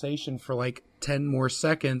conversation for like 10 more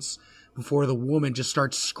seconds before the woman just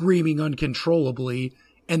starts screaming uncontrollably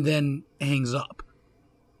and then hangs up.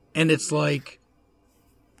 And it's like,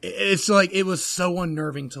 it was so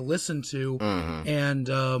unnerving to listen to.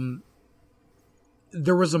 And,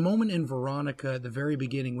 there was a moment in Veronica at the very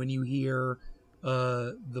beginning when you hear,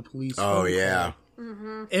 the police. Oh, yeah.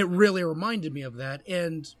 It really reminded me of that.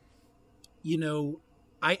 And,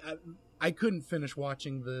 I couldn't finish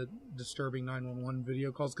watching the disturbing 911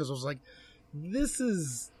 video calls because I was like,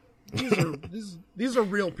 these are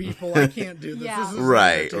real people. I can't do this. Yeah. This is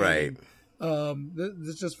Right.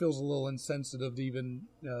 This just feels a little insensitive to even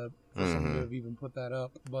for someone to have even put that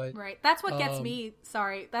up. But right, that's what gets me.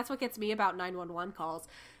 Sorry, that's what gets me about 911 calls,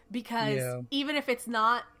 because even if it's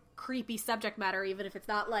not creepy subject matter, even if it's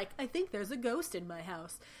not like I think there's a ghost in my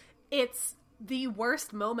house, it's the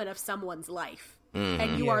worst moment of someone's life,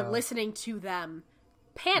 and you are listening to them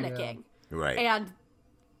panicking, right, and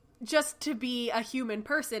just to be a human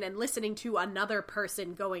person and listening to another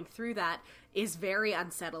person going through that is very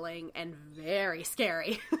unsettling and very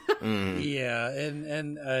scary. Yeah,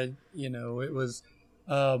 and it was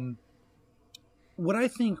what I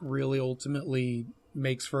think really ultimately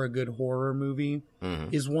makes for a good horror movie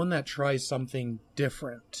is one that tries something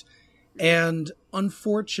different. And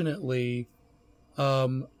unfortunately,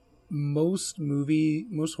 most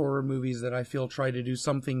horror movies that I feel try to do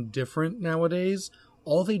something different nowadays,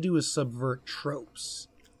 all they do is subvert tropes.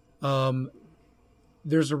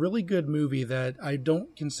 There's a really good movie that I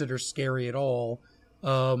don't consider scary at all,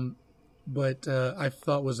 but I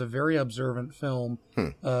thought was a very observant film,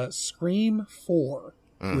 Scream 4,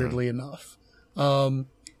 weirdly enough,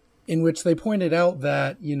 in which they pointed out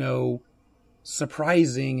that,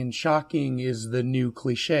 surprising and shocking is the new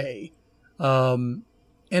cliche.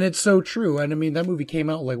 And it's so true. And I mean, that movie came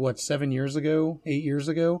out like, 7 years ago, 8 years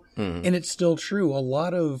ago? And it's still true. A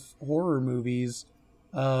lot of horror movies,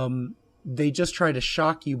 they just try to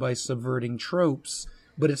shock you by subverting tropes,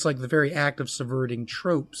 but it's like the very act of subverting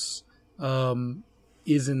tropes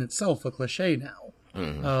is in itself a cliche now.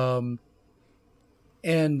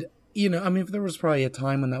 And, I mean, there was probably a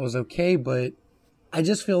time when that was okay, but I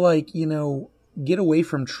just feel like, get away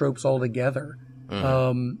from tropes altogether.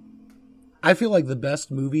 I feel like the best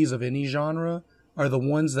movies of any genre are the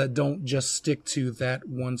ones that don't just stick to that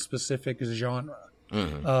one specific genre.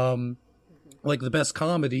 Like the best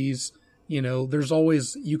comedies, there's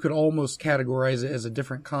always, you could almost categorize it as a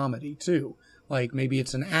different comedy too. Like maybe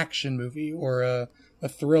it's an action movie or a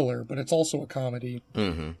thriller, but it's also a comedy.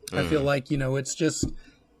 I feel like, it's just,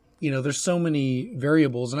 there's so many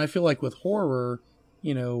variables. And I feel like with horror,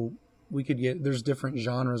 there's different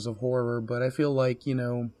genres of horror, but I feel like,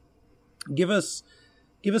 give us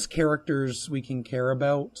characters we can care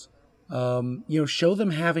about, show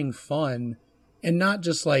them having fun and not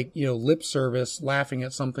just like, lip service laughing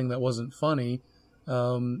at something that wasn't funny.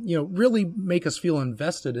 Really make us feel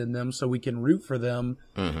invested in them so we can root for them,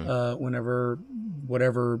 whenever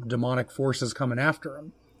whatever demonic force is coming after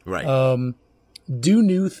them. Right. Do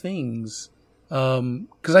new things.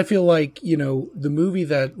 'Cause I feel like, the movie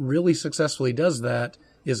that really successfully does that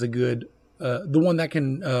is a good, the one that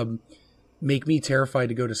can make me terrified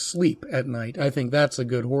to go to sleep at night. I think that's a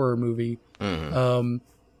good horror movie. Mm-hmm.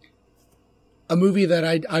 A movie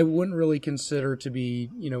that I wouldn't really consider to be,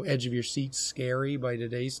 edge of your seat scary by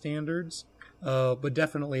today's standards. But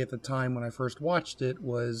definitely at the time when I first watched it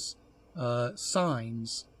was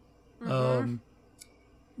Signs. Mm-hmm.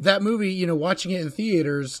 That movie, watching it in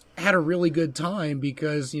theaters, had a really good time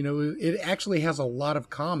because, it actually has a lot of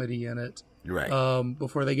comedy in it. Right.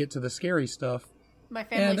 Before they get to the scary stuff. My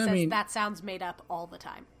family says that sounds made up all the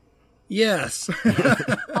time. Yes.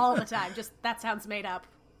 All the time. Just that sounds made up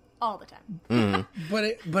all the time.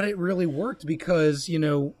 Mm-hmm. But it really worked because,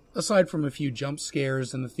 aside from a few jump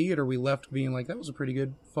scares in the theater, we left being like, that was a pretty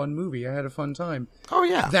good, fun movie. I had a fun time. Oh,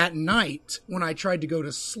 yeah. That night, when I tried to go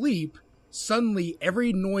to sleep, suddenly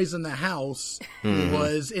every noise in the house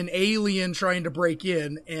was an alien trying to break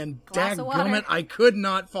in, and dadgummit, I could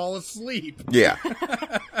not fall asleep. Yeah.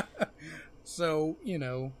 So,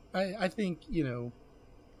 I think, and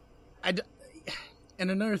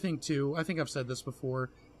another thing too, I think I've said this before,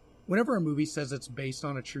 whenever a movie says it's based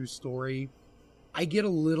on a true story, I get a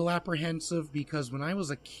little apprehensive because when I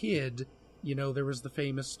was a kid, there was the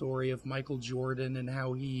famous story of Michael Jordan and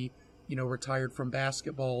how he, retired from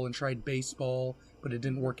basketball and tried baseball, but it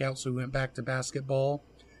didn't work out, so he went back to basketball.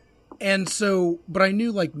 And so, but I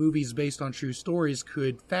knew like movies based on true stories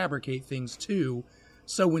could fabricate things too.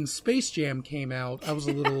 So when Space Jam came out, I was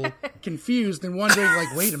a little confused and wondering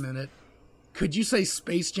like, wait a minute, could you say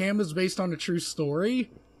Space Jam is based on a true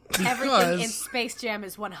story? Because everything in Space Jam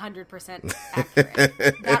is 100% accurate.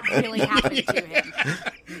 That really happened to him.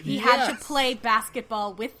 He had to play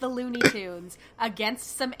basketball with the Looney Tunes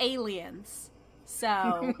against some aliens.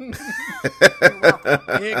 So, you're welcome.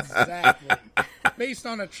 Exactly. Based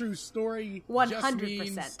on a true story,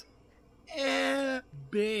 100%.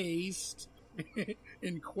 Based,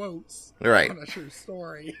 in quotes, right, on a true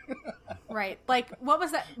story. Right. Like, what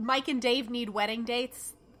was that? Mike and Dave Need Wedding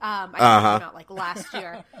Dates? I think it came out like last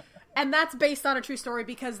year. And that's based on a true story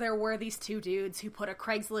because there were these two dudes who put a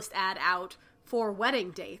Craigslist ad out for wedding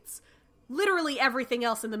dates. Literally everything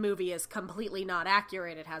else in the movie is completely not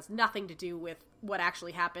accurate. It has nothing to do with what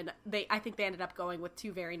actually happened. I think they ended up going with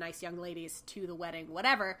two very nice young ladies to the wedding,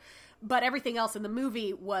 whatever. But everything else in the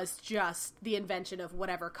movie was just the invention of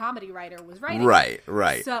whatever comedy writer was writing.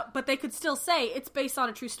 Right. So, but they could still say it's based on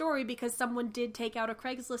a true story because someone did take out a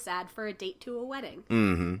Craigslist ad for a date to a wedding.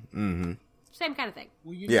 Same kind of thing.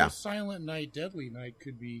 Well, Silent Night, Deadly Night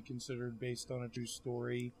could be considered based on a true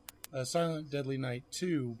story. Silent Deadly Night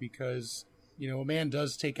 2 because, a man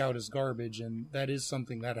does take out his garbage, and that is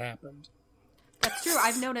something that happened. That's true.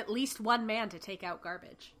 I've known at least one man to take out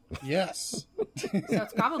garbage. Yes. So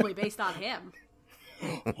it's probably based on him.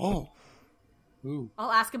 Oh. Ooh.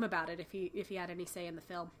 I'll ask him about it if he had any say in the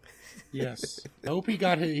film. Yes. I hope he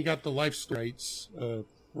got the life rights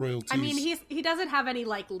royalties. I mean, he doesn't have any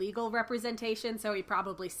legal representation, so he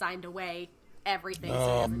probably signed away everything, so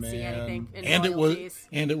he doesn't see anything in royalties.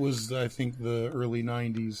 It was I think the early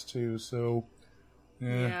 90s too, so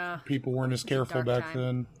people weren't as careful back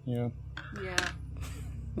then. Yeah.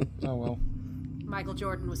 Oh well. Michael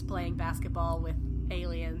Jordan was playing basketball with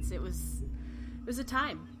aliens. It was a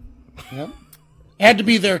time. Yep. Had to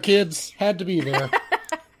be there, kids. Had to be there.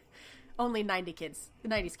 Only 90s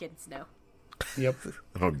kids know. Yep.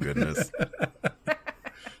 Oh goodness.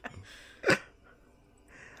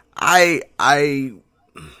 I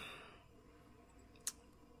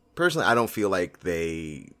personally, I don't feel like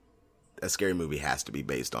a scary movie has to be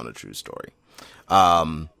based on a true story.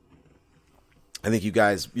 I think you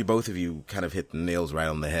both of you kind of hit the nails right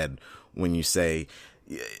on the head when you say,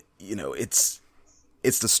 it's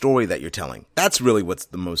the story that you're telling. That's really what's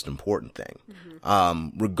the most important thing,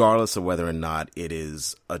 regardless of whether or not it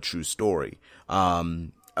is a true story.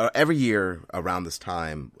 Every year around this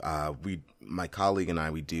time, my colleague and I,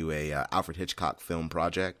 we do a Alfred Hitchcock film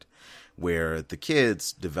project where the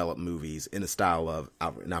kids develop movies in the style of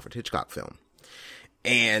an Alfred Hitchcock film.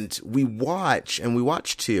 And we watch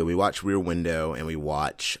two. We watch Rear Window and we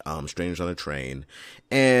watch Strangers on a Train.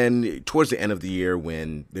 And towards the end of the year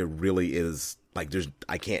when there really is,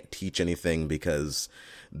 I can't teach anything because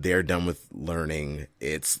they're done with learning.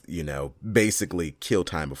 It's, basically kill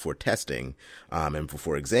time before testing and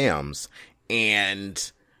before exams.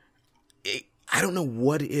 And I don't know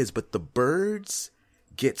what it is, but The Birds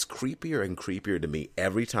gets creepier and creepier to me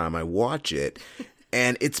every time I watch it.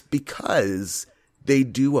 And it's because they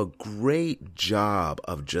do a great job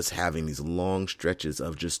of just having these long stretches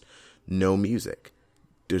of just no music.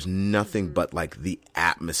 There's nothing but the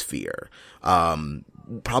atmosphere.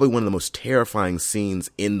 probably one of the most terrifying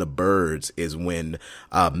scenes in The Birds is when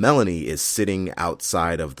Melanie is sitting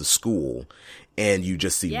outside of the school, and you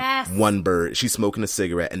just see one bird. She's smoking a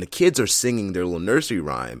cigarette, and the kids are singing their little nursery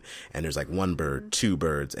rhyme, and there's like one bird, two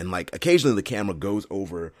birds, and like occasionally the camera goes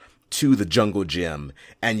over to the jungle gym,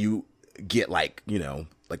 and you get like, you know,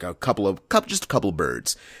 like just a couple of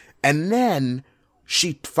birds. And then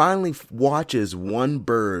she finally watches one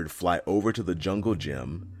bird fly over to the jungle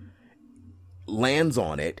gym, lands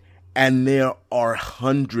on it, and there are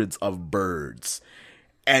hundreds of birds.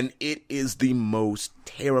 And it is the most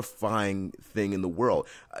terrifying thing in the world.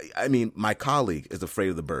 I mean, my colleague is afraid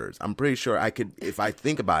of the birds. I'm pretty sure I could, if I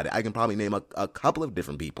think about it, I can probably name a couple of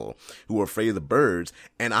different people who are afraid of the birds.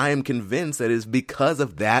 And I am convinced that it's because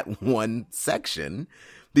of that one section.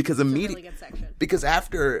 Because immediately, really because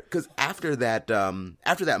after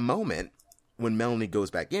that moment, when Melanie goes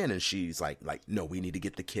back in and she's like, no, we need to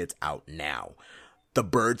get the kids out now, the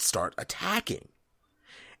birds start attacking.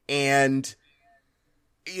 And,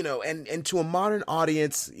 you know, and to a modern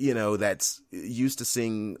audience, you know, that's used to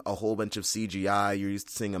seeing a whole bunch of CGI, you're used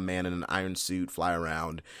to seeing a man in an iron suit fly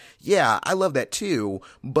around. Yeah, I love that too.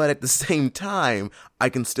 But at the same time, I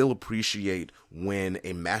can still appreciate when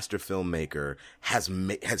a master filmmaker has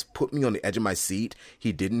put me on the edge of my seat.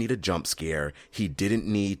 He didn't need a jump scare. He didn't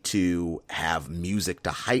need to have music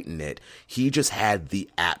to heighten it. He just had the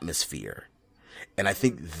atmosphere. And I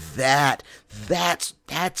think that's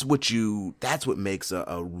what makes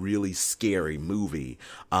a really scary movie,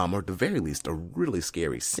 or at the very least, a really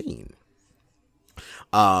scary scene.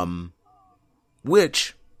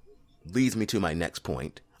 Which leads me to my next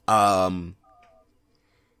point.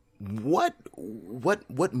 What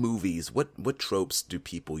movies, what tropes do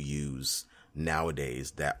people use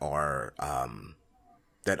nowadays that are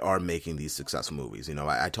making these successful movies? You know,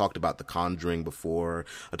 I talked about The Conjuring before.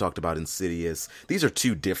 I talked about Insidious. These are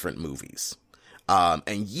two different movies.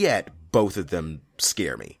 And yet both of them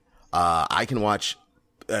scare me. I can watch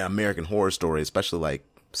American Horror Story, especially like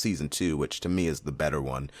season 2, which to me is the better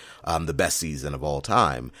one, the best season of all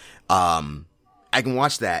time. I can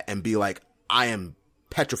watch that and be like, I am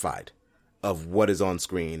petrified of what is on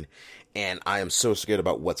screen, and I am so scared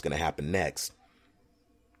about what's going to happen next.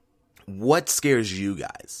 What scares you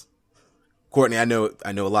guys? Courtney, I know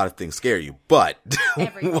a lot of things scare you, but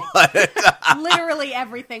everything. Literally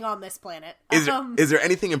everything on this planet. Is there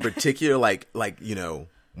anything in particular, like, you know,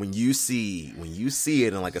 when you see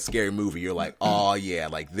it in like a scary movie, you're like, oh yeah,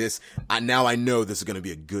 like this, now I know this is going to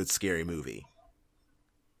be a good scary movie?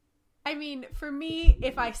 I mean, for me,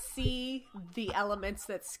 if I see the elements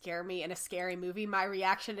that scare me in a scary movie, my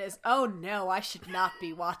reaction is, oh no, I should not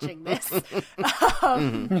be watching this.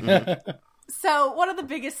 So one of the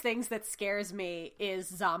biggest things that scares me is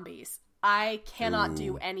zombies. I cannot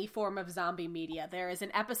do any form of zombie media. There is an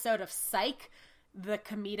episode of Psych, the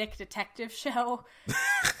comedic detective show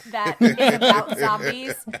that is about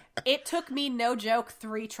zombies. It took me, no joke,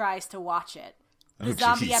 3 tries to watch it. The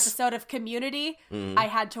zombie episode of Community, I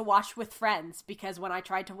had to watch with friends because when I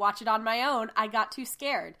tried to watch it on my own, I got too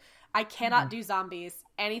scared. I cannot do zombies.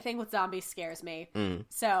 Anything with zombies scares me.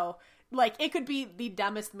 So, like, it could be the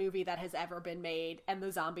dumbest movie that has ever been made, and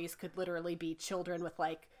the zombies could literally be children with,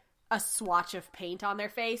 like, a swatch of paint on their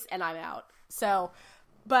face, and I'm out. So,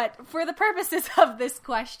 but for the purposes of this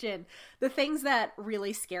question, the things that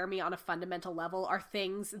really scare me on a fundamental level are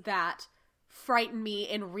things that frighten me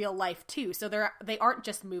in real life too. So they aren't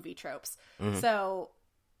just movie tropes. So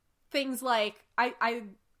things like I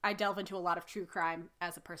delve into a lot of true crime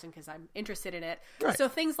as a person because I'm interested in it. Right. So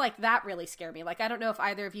things like that really scare me. Like, I don't know if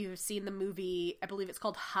either of you have seen the movie, I believe it's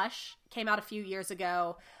called Hush, came out a few years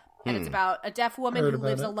ago, and it's about a deaf woman who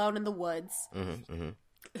lives alone in the woods,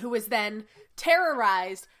 who is then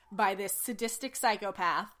terrorized by this sadistic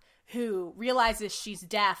psychopath who realizes she's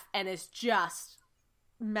deaf and is just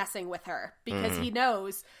messing with her because he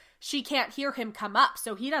knows she can't hear him come up,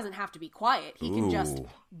 so he doesn't have to be quiet. He can just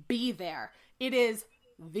be there. It is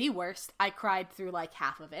the worst. I cried through like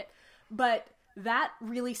half of it, but that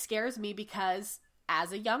really scares me because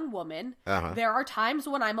as a young woman, there are times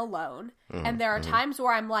when I'm alone, and there are times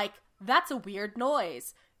where I'm like, that's a weird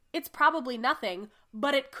noise. It's probably nothing,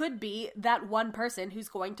 but it could be that one person who's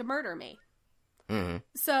going to murder me.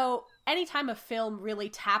 So anytime a film really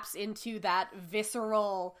taps into that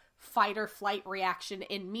visceral fight or flight reaction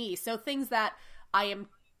in me, so things that I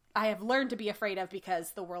have learned to be afraid of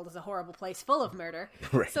because the world is a horrible place full of murder.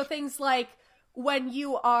 Right. So things like when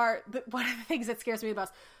you are, one of the things that scares me the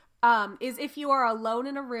most is if you are alone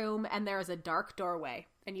in a room and there is a dark doorway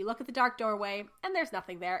and you look at the dark doorway and there's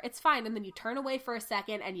nothing there, it's fine. And then you turn away for a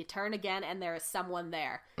second and you turn again and there is someone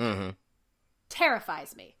there.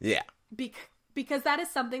 terrifies me. Yeah. Because that is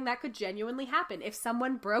something that could genuinely happen. If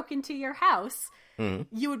someone broke into your house,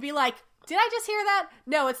 you would be like, did I just hear that?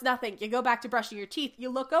 No, it's nothing. You go back to brushing your teeth, you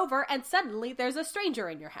look over, and suddenly there's a stranger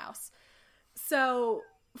in your house. So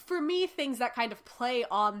for me, things that kind of play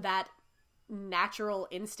on that natural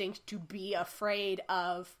instinct to be afraid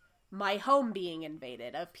of my home being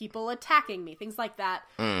invaded, of people attacking me, things like that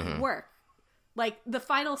work. Like the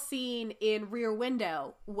final scene in Rear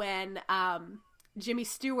Window when Jimmy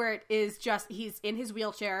Stewart he's in his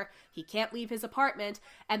wheelchair, he can't leave his apartment,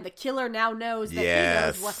 and the killer now knows that he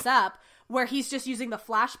knows what's up, where he's just using the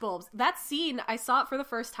flashbulbs. That scene, I saw it for the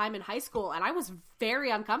first time in high school, and I was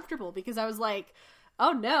very uncomfortable because I was like,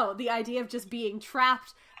 oh no, the idea of just being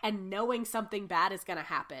trapped and knowing something bad is going to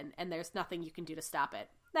happen, and there's nothing you can do to stop it.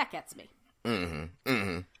 That gets me.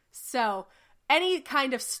 So any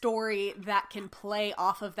kind of story that can play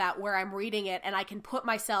off of that, where I'm reading it and I can put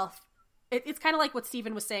myself... It's kind of like what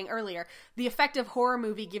Steven was saying earlier. The effective horror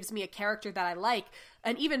movie gives me a character that I like.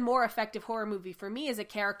 An even more effective horror movie for me is a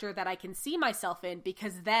character that I can see myself in,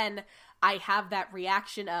 because then I have that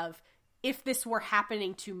reaction of, if this were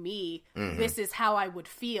happening to me, this is how I would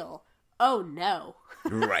feel. Oh no.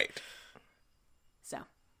 Right. So.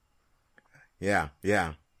 Yeah.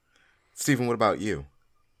 Steven, what about you?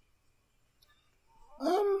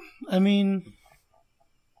 I mean,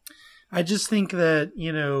 I just think that,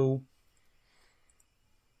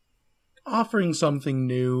 offering something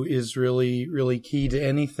new is really, really key to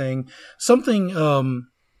anything. Something,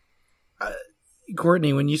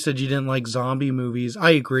 Courtney, when you said you didn't like zombie movies,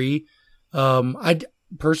 I agree.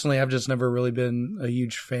 Personally, I've just never really been a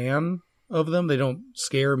huge fan of them. They don't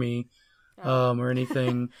scare me, or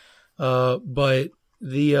anything. But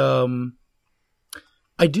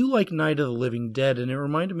I do like Night of the Living Dead, and it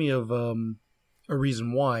reminded me of, a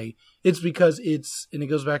reason why. It's because and it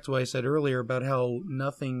goes back to what I said earlier about how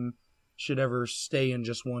nothing should ever stay in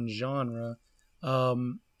just one genre.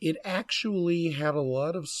 It actually had a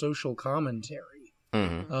lot of social commentary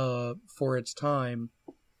for its time.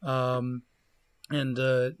 And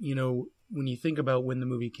when you think about when the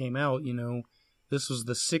movie came out, this was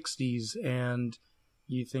the 60s, and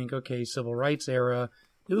you think, okay, civil rights era.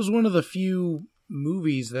 It was one of the few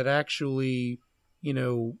movies that actually,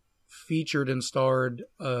 featured and starred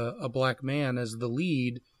a black man as the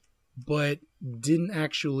lead, but didn't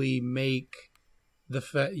actually make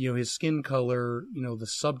his skin color, the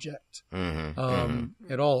subject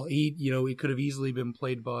at all. He could have easily been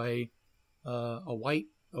played by a white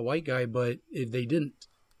guy, but they didn't.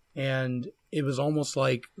 And it was almost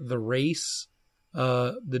like the race,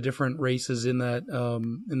 the different races in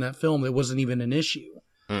that film, it wasn't even an issue,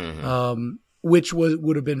 which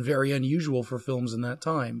would have been very unusual for films in that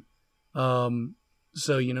time.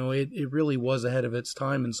 So, it really was ahead of its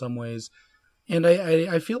time in some ways. And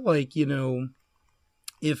I feel like,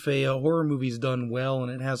 if a horror movie's done well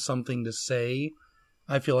and it has something to say,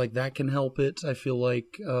 I feel like that can help it. I feel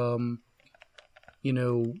like,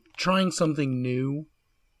 trying something new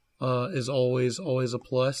is always a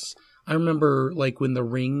plus. I remember, like, when The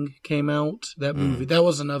Ring came out, that movie, that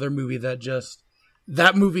was another movie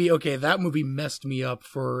that movie messed me up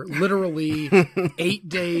for literally 8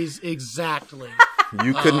 days exactly.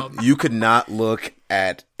 You could not look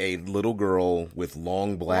at a little girl with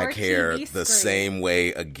long black hair the same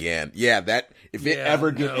way again. Yeah, if it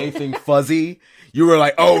ever did anything fuzzy, you were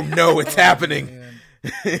like, "Oh no, it's happening!"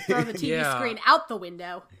 Throw the TV screen out the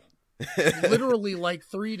window. Literally, like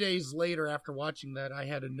 3 days later, after watching that, I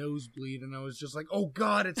had a nosebleed, and I was just like, "Oh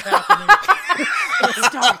God, it's happening!"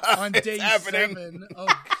 On day 7 of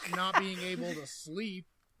not being able to sleep,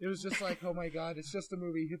 it was just like, "Oh my God, it's just a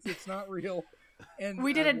movie. It's not real." And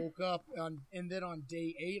I woke up, and then on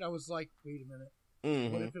day 8, I was like, "Wait a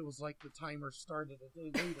minute, what if it was like the timer started a day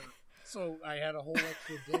later?" So I had a whole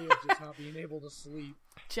extra day of just not being able to sleep,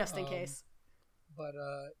 just in case. But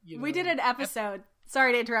we did an episode.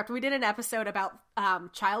 Sorry to interrupt. We did an episode about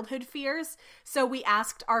childhood fears. So we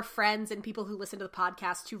asked our friends and people who listen to the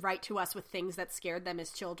podcast to write to us with things that scared them as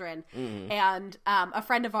children. And a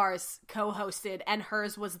friend of ours co-hosted, and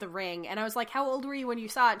hers was The Ring. And I was like, "How old were you when you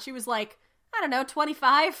saw it?" And she was like, "I don't know,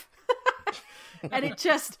 25." And it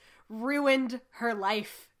just ruined her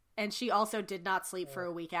life. And she also did not sleep for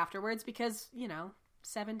a week afterwards because,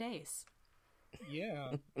 7 days.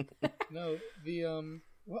 Yeah. No,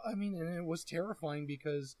 well, I mean, and it was terrifying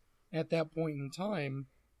because at that point in time,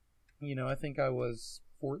 I think I was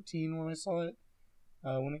 14 when I saw it,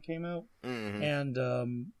 when it came out. And,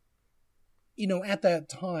 at that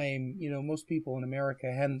time, most people in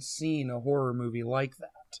America hadn't seen a horror movie like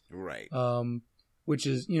that. Right. which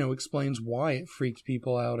is, explains why it freaked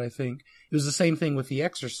people out. I think it was the same thing with The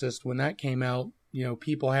Exorcist when that came out.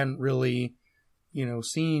 People hadn't really,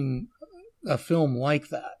 seen a film like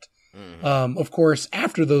that. Mm-hmm. Of course,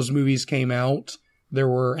 after those movies came out, there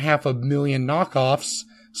were 500,000 knockoffs.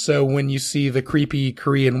 So when you see the creepy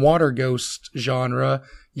Korean water ghost genre,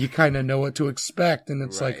 you kind of know what to expect. And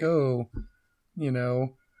it's Right. like, oh,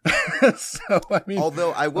 So, I mean,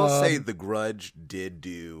 Although I will say The Grudge did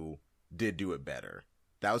do it better.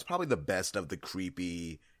 That was probably the best of the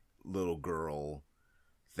creepy little girl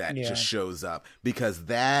that Yeah. just shows up. Because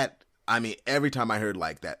that, I mean, every time I heard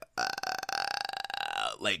like that,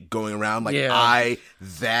 like going around, like Yeah.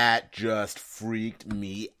 that just freaked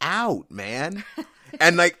me out, man.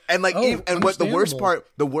 And like, Oh, and what the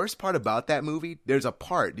understandable. worst part about that movie, there's a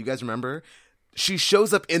part, do you guys remember? She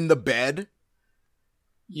shows up in the bed.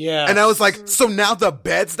 yeah. And I was like, so now the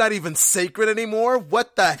bed's not even sacred anymore?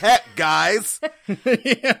 What the heck, guys?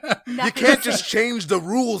 yeah. You can't just change the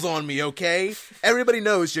rules on me, okay? Everybody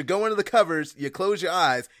knows you go into the covers, you close your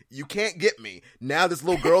eyes, you can't get me. Now this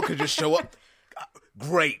little girl could just show up.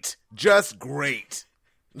 Great. Just great.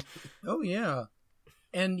 Oh, yeah.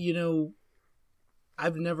 And,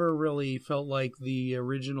 I've never really felt like the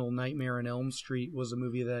original Nightmare on Elm Street was a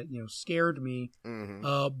movie that, scared me.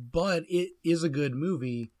 Mm-hmm. But it is a good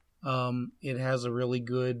movie. It has a really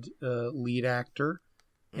good lead actor,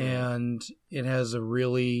 and it has a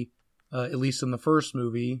really, at least in the first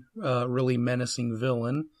movie, really menacing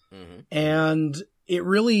villain. Mm-hmm. And it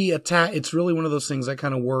really it's really one of those things that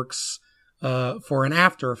kind of works for an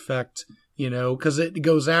after effect, because it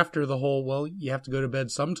goes after the whole, well, you have to go to bed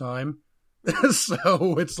sometime.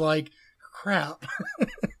 So it's like, crap.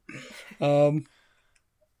 Yeah,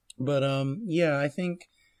 I think,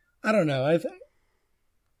 I don't know.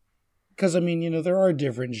 Because, I mean, there are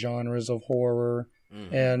different genres of horror.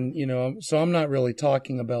 Mm-hmm. And, so I'm not really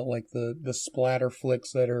talking about like the splatter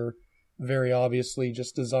flicks that are very obviously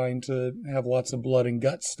just designed to have lots of blood and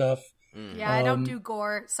gut stuff. Mm-hmm. Yeah, I don't do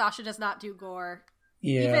gore. Sasha does not do gore.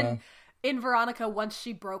 Yeah. Even in Veronica, once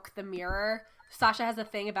she broke the mirror, Sasha has a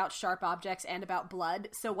thing about sharp objects and about blood.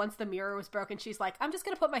 So once the mirror was broken, she's like, I'm just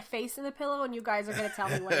going to put my face in the pillow and you guys are going to tell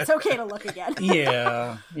me when it's okay to look again.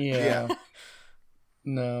 Yeah. Yeah.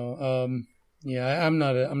 No. Yeah, I'm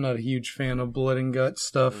not a huge fan of blood and gut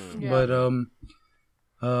stuff, Yeah.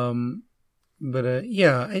 but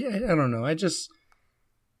yeah, I don't know.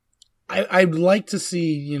 I'd like to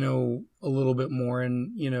see, a little bit more,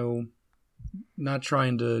 and, not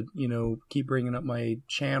trying to, keep bringing up my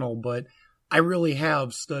channel, but I really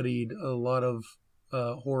have studied a lot of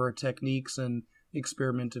horror techniques and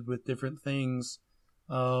experimented with different things.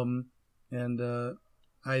 So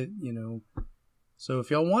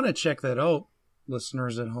if y'all want to check that out,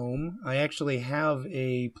 listeners at home, I actually have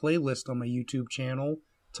a playlist on my YouTube channel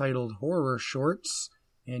titled Horror Shorts,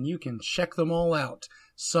 and you can check them all out.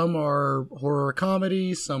 Some are horror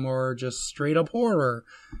comedy, some are just straight up horror.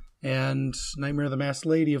 And Nightmare of the Masked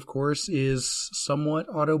Lady, of course, is somewhat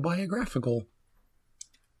autobiographical.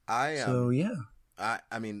 So yeah.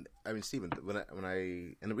 I mean, Stephen, when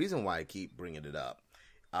I and the reason why I keep bringing it up,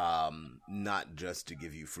 not just to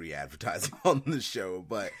give you free advertising on the show,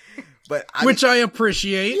 but which I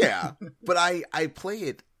appreciate. Yeah, but I play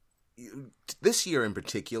it this year in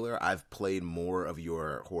particular. I've played more of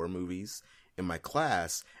your horror movies in my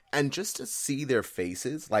class, and just to see their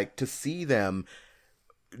faces, like to see them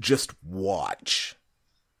just watch.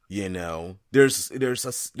 There's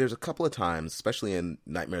a couple of times, especially in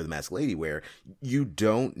Nightmare of the Masked Lady, where you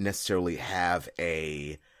don't necessarily have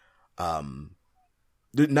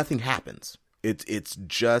nothing happens. It's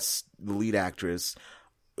just the lead actress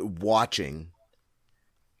watching,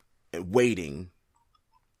 waiting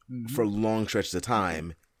for long stretches of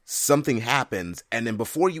time. Something happens, and then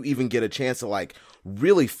before you even get a chance to like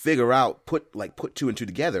really figure out, put two and two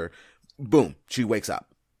together, boom, she wakes up.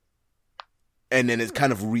 And then it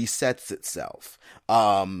kind of resets itself.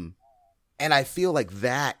 And I feel like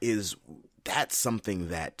that's something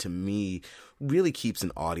that to me really keeps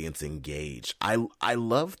an audience engaged. I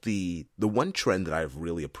love the one trend that I've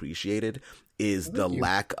really appreciated is the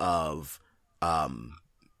lack of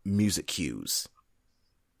music cues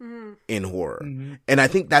in horror. Mm-hmm. And I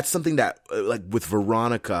think that's something that like with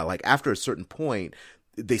Veronica, like after a certain point,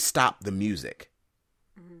 they stop the music.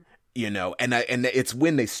 And it's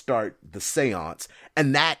when they start the seance,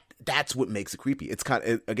 and that's what makes it creepy. It's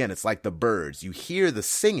it's like the birds. You hear the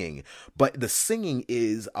singing, but the singing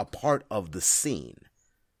is a part of the scene.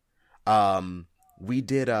 We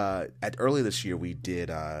did early this year. We did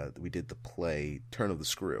the play Turn of the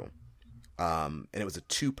Screw, and it was a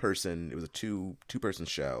two-person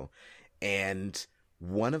show, and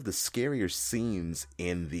one of the scarier scenes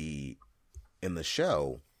in the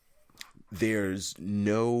show, there's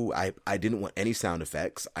no, I didn't want any sound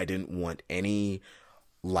effects. I didn't want any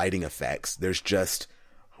lighting effects. There's just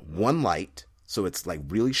one light. So it's like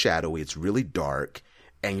really shadowy. It's really dark.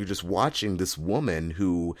 And you're just watching this woman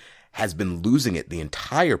who has been losing it the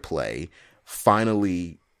entire play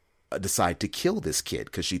finally decide to kill this kid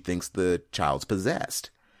because she thinks the child's possessed.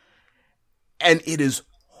 And it is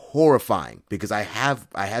horrifying because I had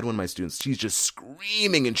one of my students, she's just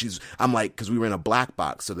screaming and I'm like, because we were in a black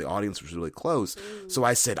box, so the audience was really close. So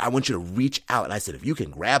I said, I want you to reach out. And I said, if you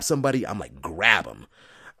can grab somebody, I'm like, grab them.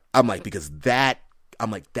 I'm like, because that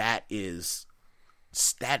is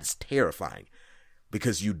terrifying.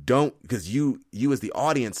 Because you as the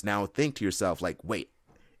audience now think to yourself, like, wait,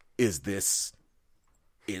 is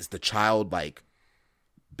the child like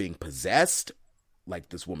being possessed, like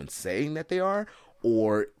this woman saying that they are,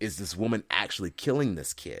 or is this woman actually killing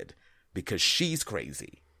this kid because she's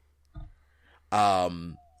crazy?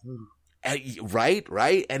 Right,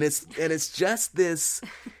 and it's just this,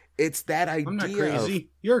 it's that idea. I'm not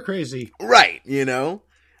crazy. You're crazy, right?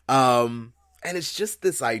 And it's just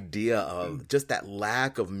this idea of just that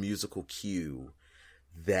lack of musical cue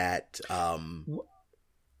that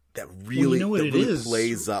really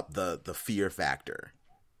plays up the fear factor.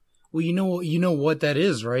 Well, you know what that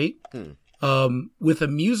is, right? With a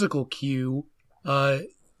musical cue,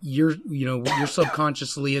 you're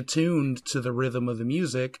subconsciously attuned to the rhythm of the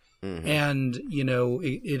music, and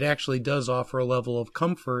it actually does offer a level of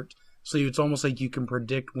comfort. So it's almost like you can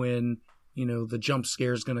predict when the jump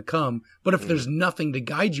scare is going to come. But if there's nothing to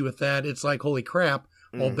guide you with that, it's like, holy crap,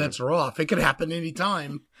 all bets are off. It could happen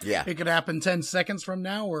anytime. Yeah. It could happen 10 seconds from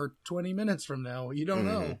now or 20 minutes from now. You don't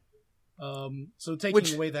know. So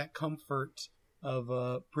taking away that comfort of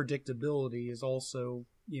predictability is also,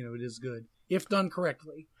 it is good if done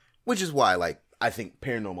correctly. Which is why, like, I think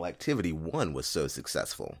Paranormal Activity 1 was so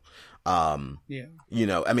successful.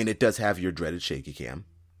 It does have your dreaded shaky cam.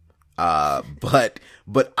 But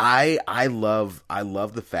I love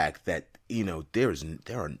the fact that, there's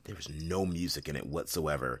no music in it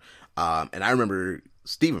whatsoever. And I remember,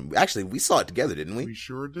 Steven, actually, we saw it together, didn't we? We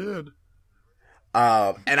sure did.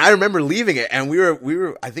 And I remember leaving it, and we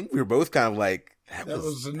were, I think we were both kind of like, that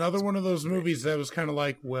was another one of those movies that was kind of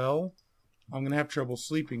like, well, I'm going to have trouble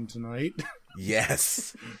sleeping tonight.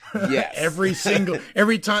 Yes. Every time,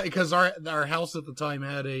 because our house at the time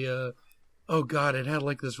had it had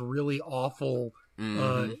like this really awful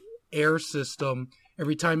air system.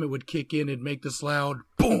 Every time it would kick in, it'd make this loud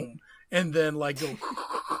boom, and then like go.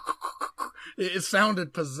 It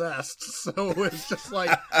sounded possessed, so it's just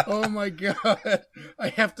like, oh my god, I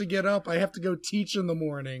have to get up. I have to go teach in the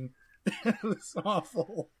morning. It's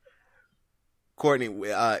awful. Courtney,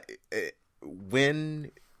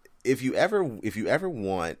 if you ever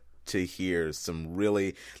want to hear some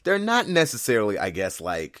really, they're not necessarily, I guess,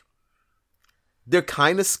 like, they're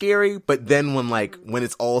kind of scary, but then when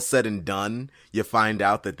it's all said and done, you find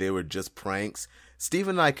out that they were just pranks. Steve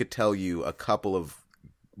and I could tell you a couple of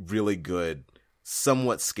really good,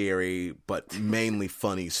 somewhat scary, but mainly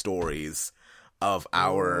funny stories of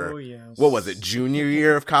our, what was it, junior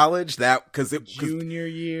year of college? Junior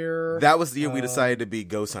year. That was the year we decided to be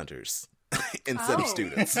ghost hunters instead of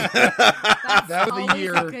students. That was the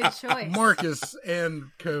year a good choice. Marcus and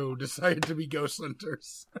co decided to be ghost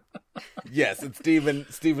hunters. Yes, and Steven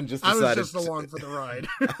just decided. I was just along for the ride.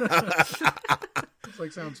 It's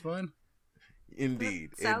like, sounds fun.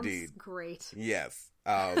 Indeed. Sounds great. Yes.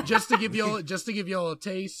 Just to give y'all a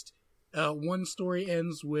taste, one story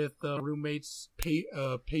ends with roommates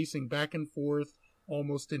pacing back and forth,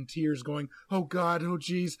 almost in tears, going, "Oh God, oh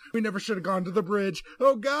geez, we never should have gone to the bridge.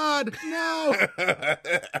 Oh God, no!"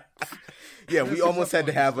 Yeah, we almost had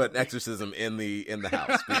to have an exorcism in the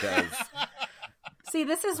house because. See,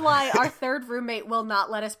 this is why our third roommate will not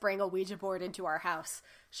let us bring a Ouija board into our house.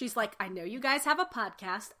 She's like, I know you guys have a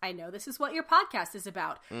podcast. I know this is what your podcast is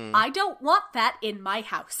about. I don't want that in my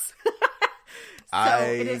house.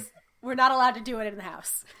 We're not allowed to do it in the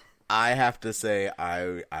house. I have to say,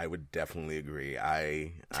 I would definitely agree.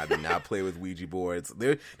 I do not play with Ouija boards.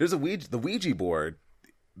 There's the Ouija board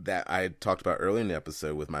that I talked about earlier in the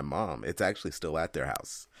episode with my mom. It's actually still at their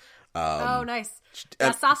house. Oh, nice.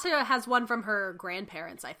 Yeah, Sasha has one from her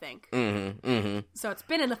grandparents, I think. So it's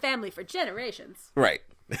been in the family for generations. Right.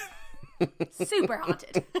 Super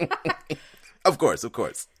haunted. Of course.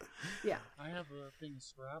 Yeah. I have a thing of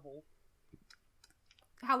Scrabble.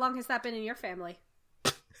 How long has that been in your family?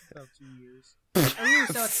 About 2 years. Oh,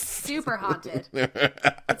 so it's super haunted.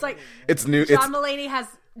 It's like it's new. John Mulaney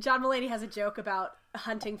has a joke about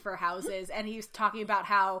hunting for houses, and he's talking about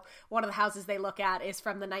how one of the houses they look at is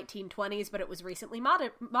from the 1920s, but it was recently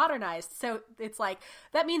modernized. So it's like,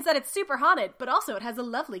 that means that it's super haunted, but also it has a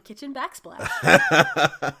lovely kitchen backsplash.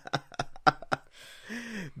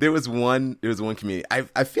 There was one comedian.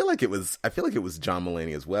 I feel like it was John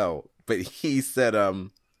Mulaney as well, but he said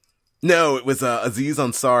no, it was Aziz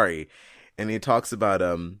Ansari, and he talks about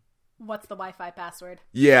what's the Wi-Fi password?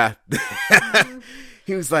 Yeah.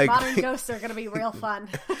 He was like, modern ghosts are gonna be real fun.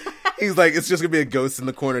 He's like, it's just gonna be a ghost in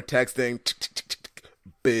the corner texting,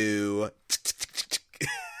 boo.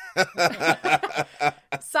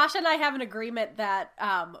 Sasha and I have an agreement that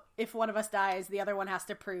if one of us dies, the other one has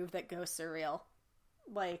to prove that ghosts are real.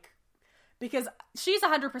 Like, because she's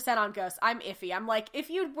 100% on ghosts. I'm iffy. I'm like, if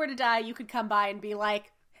you were to die, you could come by and be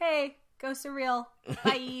like, hey, ghosts are real.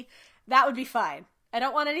 Bye. That would be fine. I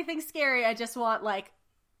don't want anything scary. I just want, like,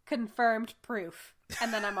 confirmed proof.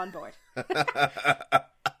 And then I'm on board.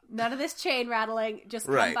 None of this chain rattling. Just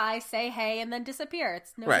come by, say hey, and then disappear.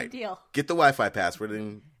 It's no big deal. Get the Wi-Fi password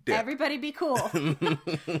and dip. Everybody be cool.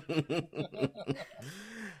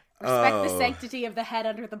 Respect the sanctity of the head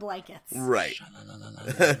under the blankets. Right.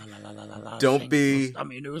 Don't be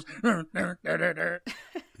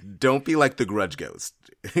like the Grudge ghost.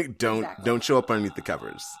 Don't show up underneath the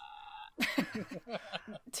covers.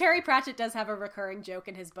 Terry Pratchett does have a recurring joke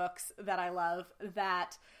in his books that I love,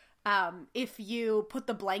 that if you put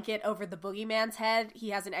the blanket over the boogeyman's head,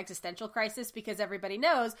 he has an existential crisis, because everybody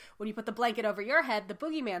knows when you put the blanket over your head, the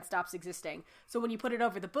boogeyman stops existing. So when you put it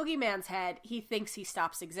over the boogeyman's head, he thinks he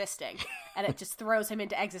stops existing. And it just throws him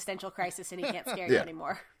into existential crisis, and he can't scare you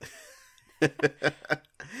anymore.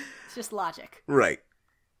 It's just logic. Right.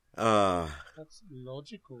 That's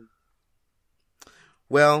logical.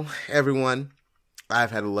 Well, everyone,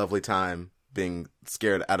 I've had a lovely time being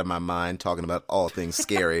scared out of my mind, talking about all things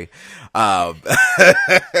scary. Too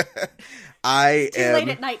late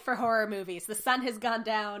at night for horror movies. The sun has gone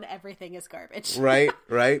down. Everything is garbage. Right.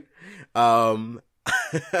 But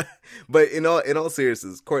in all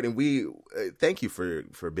seriousness, Courtney, we thank you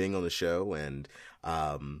for being on the show and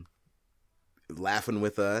laughing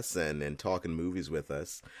with us and talking movies with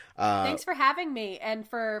us. Thanks for having me and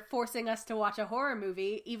for forcing us to watch a horror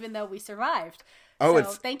movie, even though we survived.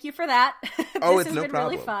 Thank you for that. This has been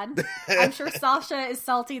really fun. I'm sure Sasha is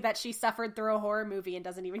salty that she suffered through a horror movie and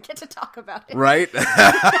doesn't even get to talk about it. Right?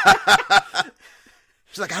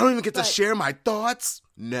 She's like, I don't even get to share my thoughts.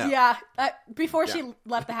 No. Yeah. Before she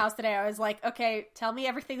left the house today, I was like, okay, tell me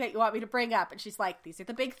everything that you want me to bring up. And she's like, these are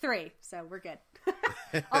the big three. So we're good.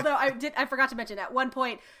 Although I forgot to mention, at one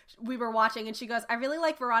point we were watching and she goes, I really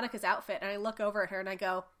like Veronica's outfit. And I look over at her and I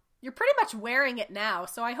go, you're pretty much wearing it now,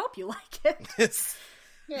 so I hope you like it.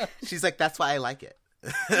 Yeah. She's like, that's why I like it.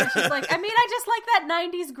 Yeah, she's like, I mean, I just like that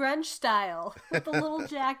 90s grunge style with the little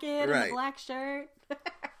jacket and the black shirt.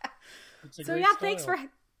 So yeah, style.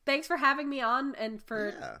 Thanks for having me on and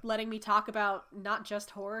for letting me talk about not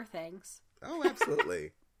just horror things. Oh,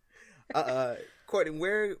 absolutely. Courtney,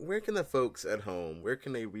 where can the folks at home, where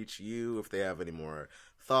can they reach you if they have any more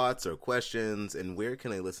thoughts or questions, and where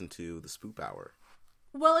can they listen to the Spoop Hour?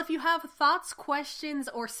 Well, if you have thoughts, questions,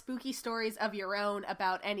 or spooky stories of your own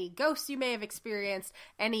about any ghosts you may have experienced,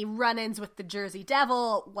 any run-ins with the Jersey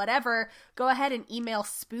Devil, whatever, go ahead and email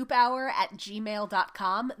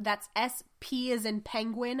spoophour@gmail.com. That's SP as in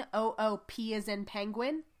penguin, OOP as in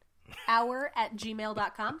penguin,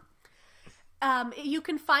 hour@gmail.com. You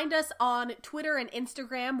can find us on Twitter and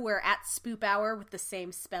Instagram. We're at Spoop Hour with the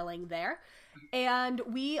same spelling there. And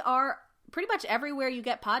we are pretty much everywhere you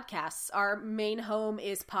get podcasts. Our main home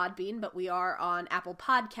is Podbean, but we are on Apple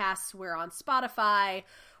Podcasts. We're on Spotify.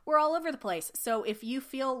 We're all over the place. So if you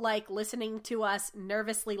feel like listening to us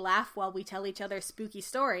nervously laugh while we tell each other spooky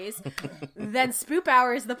stories, then Spoop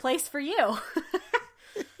Hour is the place for you.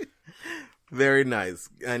 Very nice.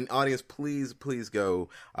 And audience, please go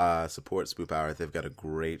support Spoop Hour. They've got a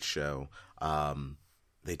great show.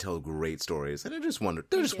 They tell great stories, and they're just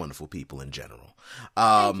wonderful people in general.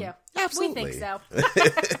 Thank you. Absolutely. We think so.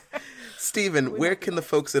 Steven, where can the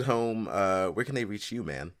folks at home, where can they reach you,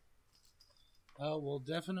 man? Well,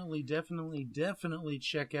 definitely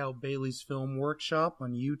check out Bailey's Film Workshop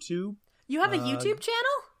on YouTube. You have a YouTube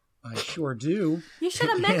channel? I sure do. You should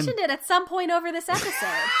have mentioned it at some point over this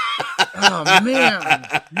episode. Oh,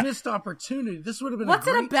 man. Missed opportunity. This would have been a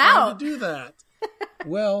great time to do that.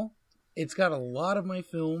 Well, it's got a lot of my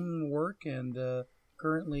film work and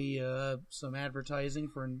currently some advertising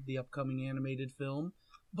for the upcoming animated film.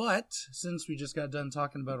 But since we just got done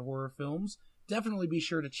talking about horror films, definitely be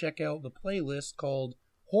sure to check out the playlist called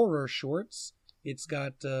horror shorts. It's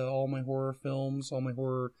got all my horror films, all my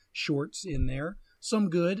horror shorts in there. Some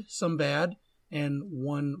good, some bad, and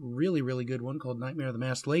one really, really good one called Nightmare of the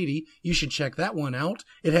Masked Lady. You should check that one out.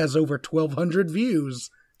 It has over 1,200 views.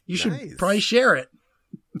 You should probably share it.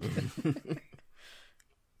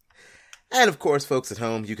 And of course, folks at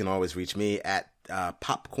home, you can always reach me at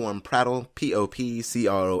Popcorn Prattle,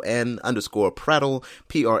 POPCRON_Prattle,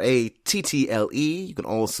 PRATTLE. You can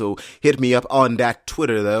also hit me up on that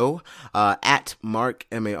Twitter, though, at Mark,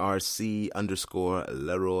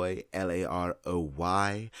 MARC_Leroy,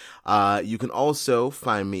 LAROY. You can also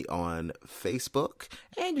find me on Facebook,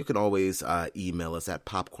 and you can always email us at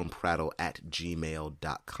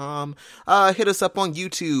popcornprattle@gmail.com. Hit us up on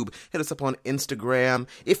YouTube, hit us up on Instagram.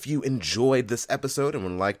 If you enjoyed this episode and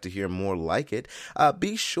would like to hear more like it,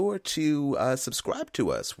 be sure to subscribe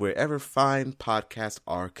to us wherever fine podcasts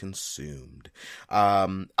are consumed.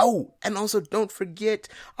 And also don't forget,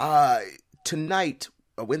 tonight,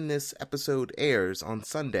 when this episode airs on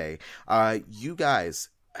Sunday, you guys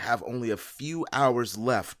have only a few hours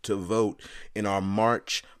left to vote in our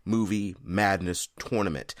March Movie Madness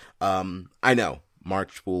tournament. I know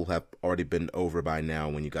March will have already been over by now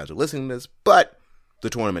when you guys are listening to this, but the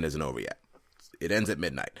tournament isn't over yet. It ends at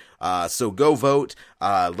midnight. So go vote.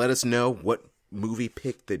 Let us know what movie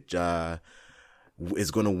pick that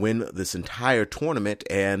is going to win this entire tournament.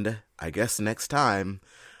 And I guess next time,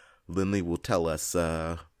 Lindley will tell us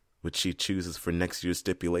what she chooses for next year's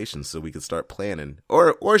stipulations so we can start planning.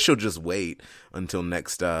 Or she'll just wait until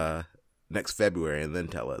next February and then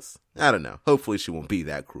tell us. I don't know. Hopefully she won't be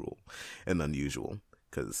that cruel and unusual,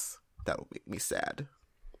 because that'll make me sad.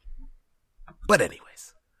 But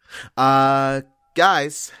anyways.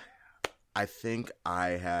 Guys, I think I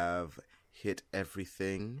have hit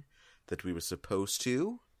everything that we were supposed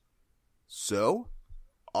to. So,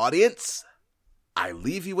 audience, I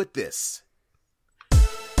leave you with this.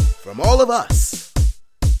 From all of us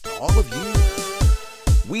to all of you,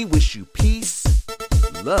 we wish you peace,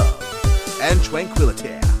 love, and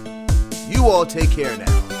tranquility. You all take care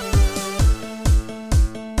now.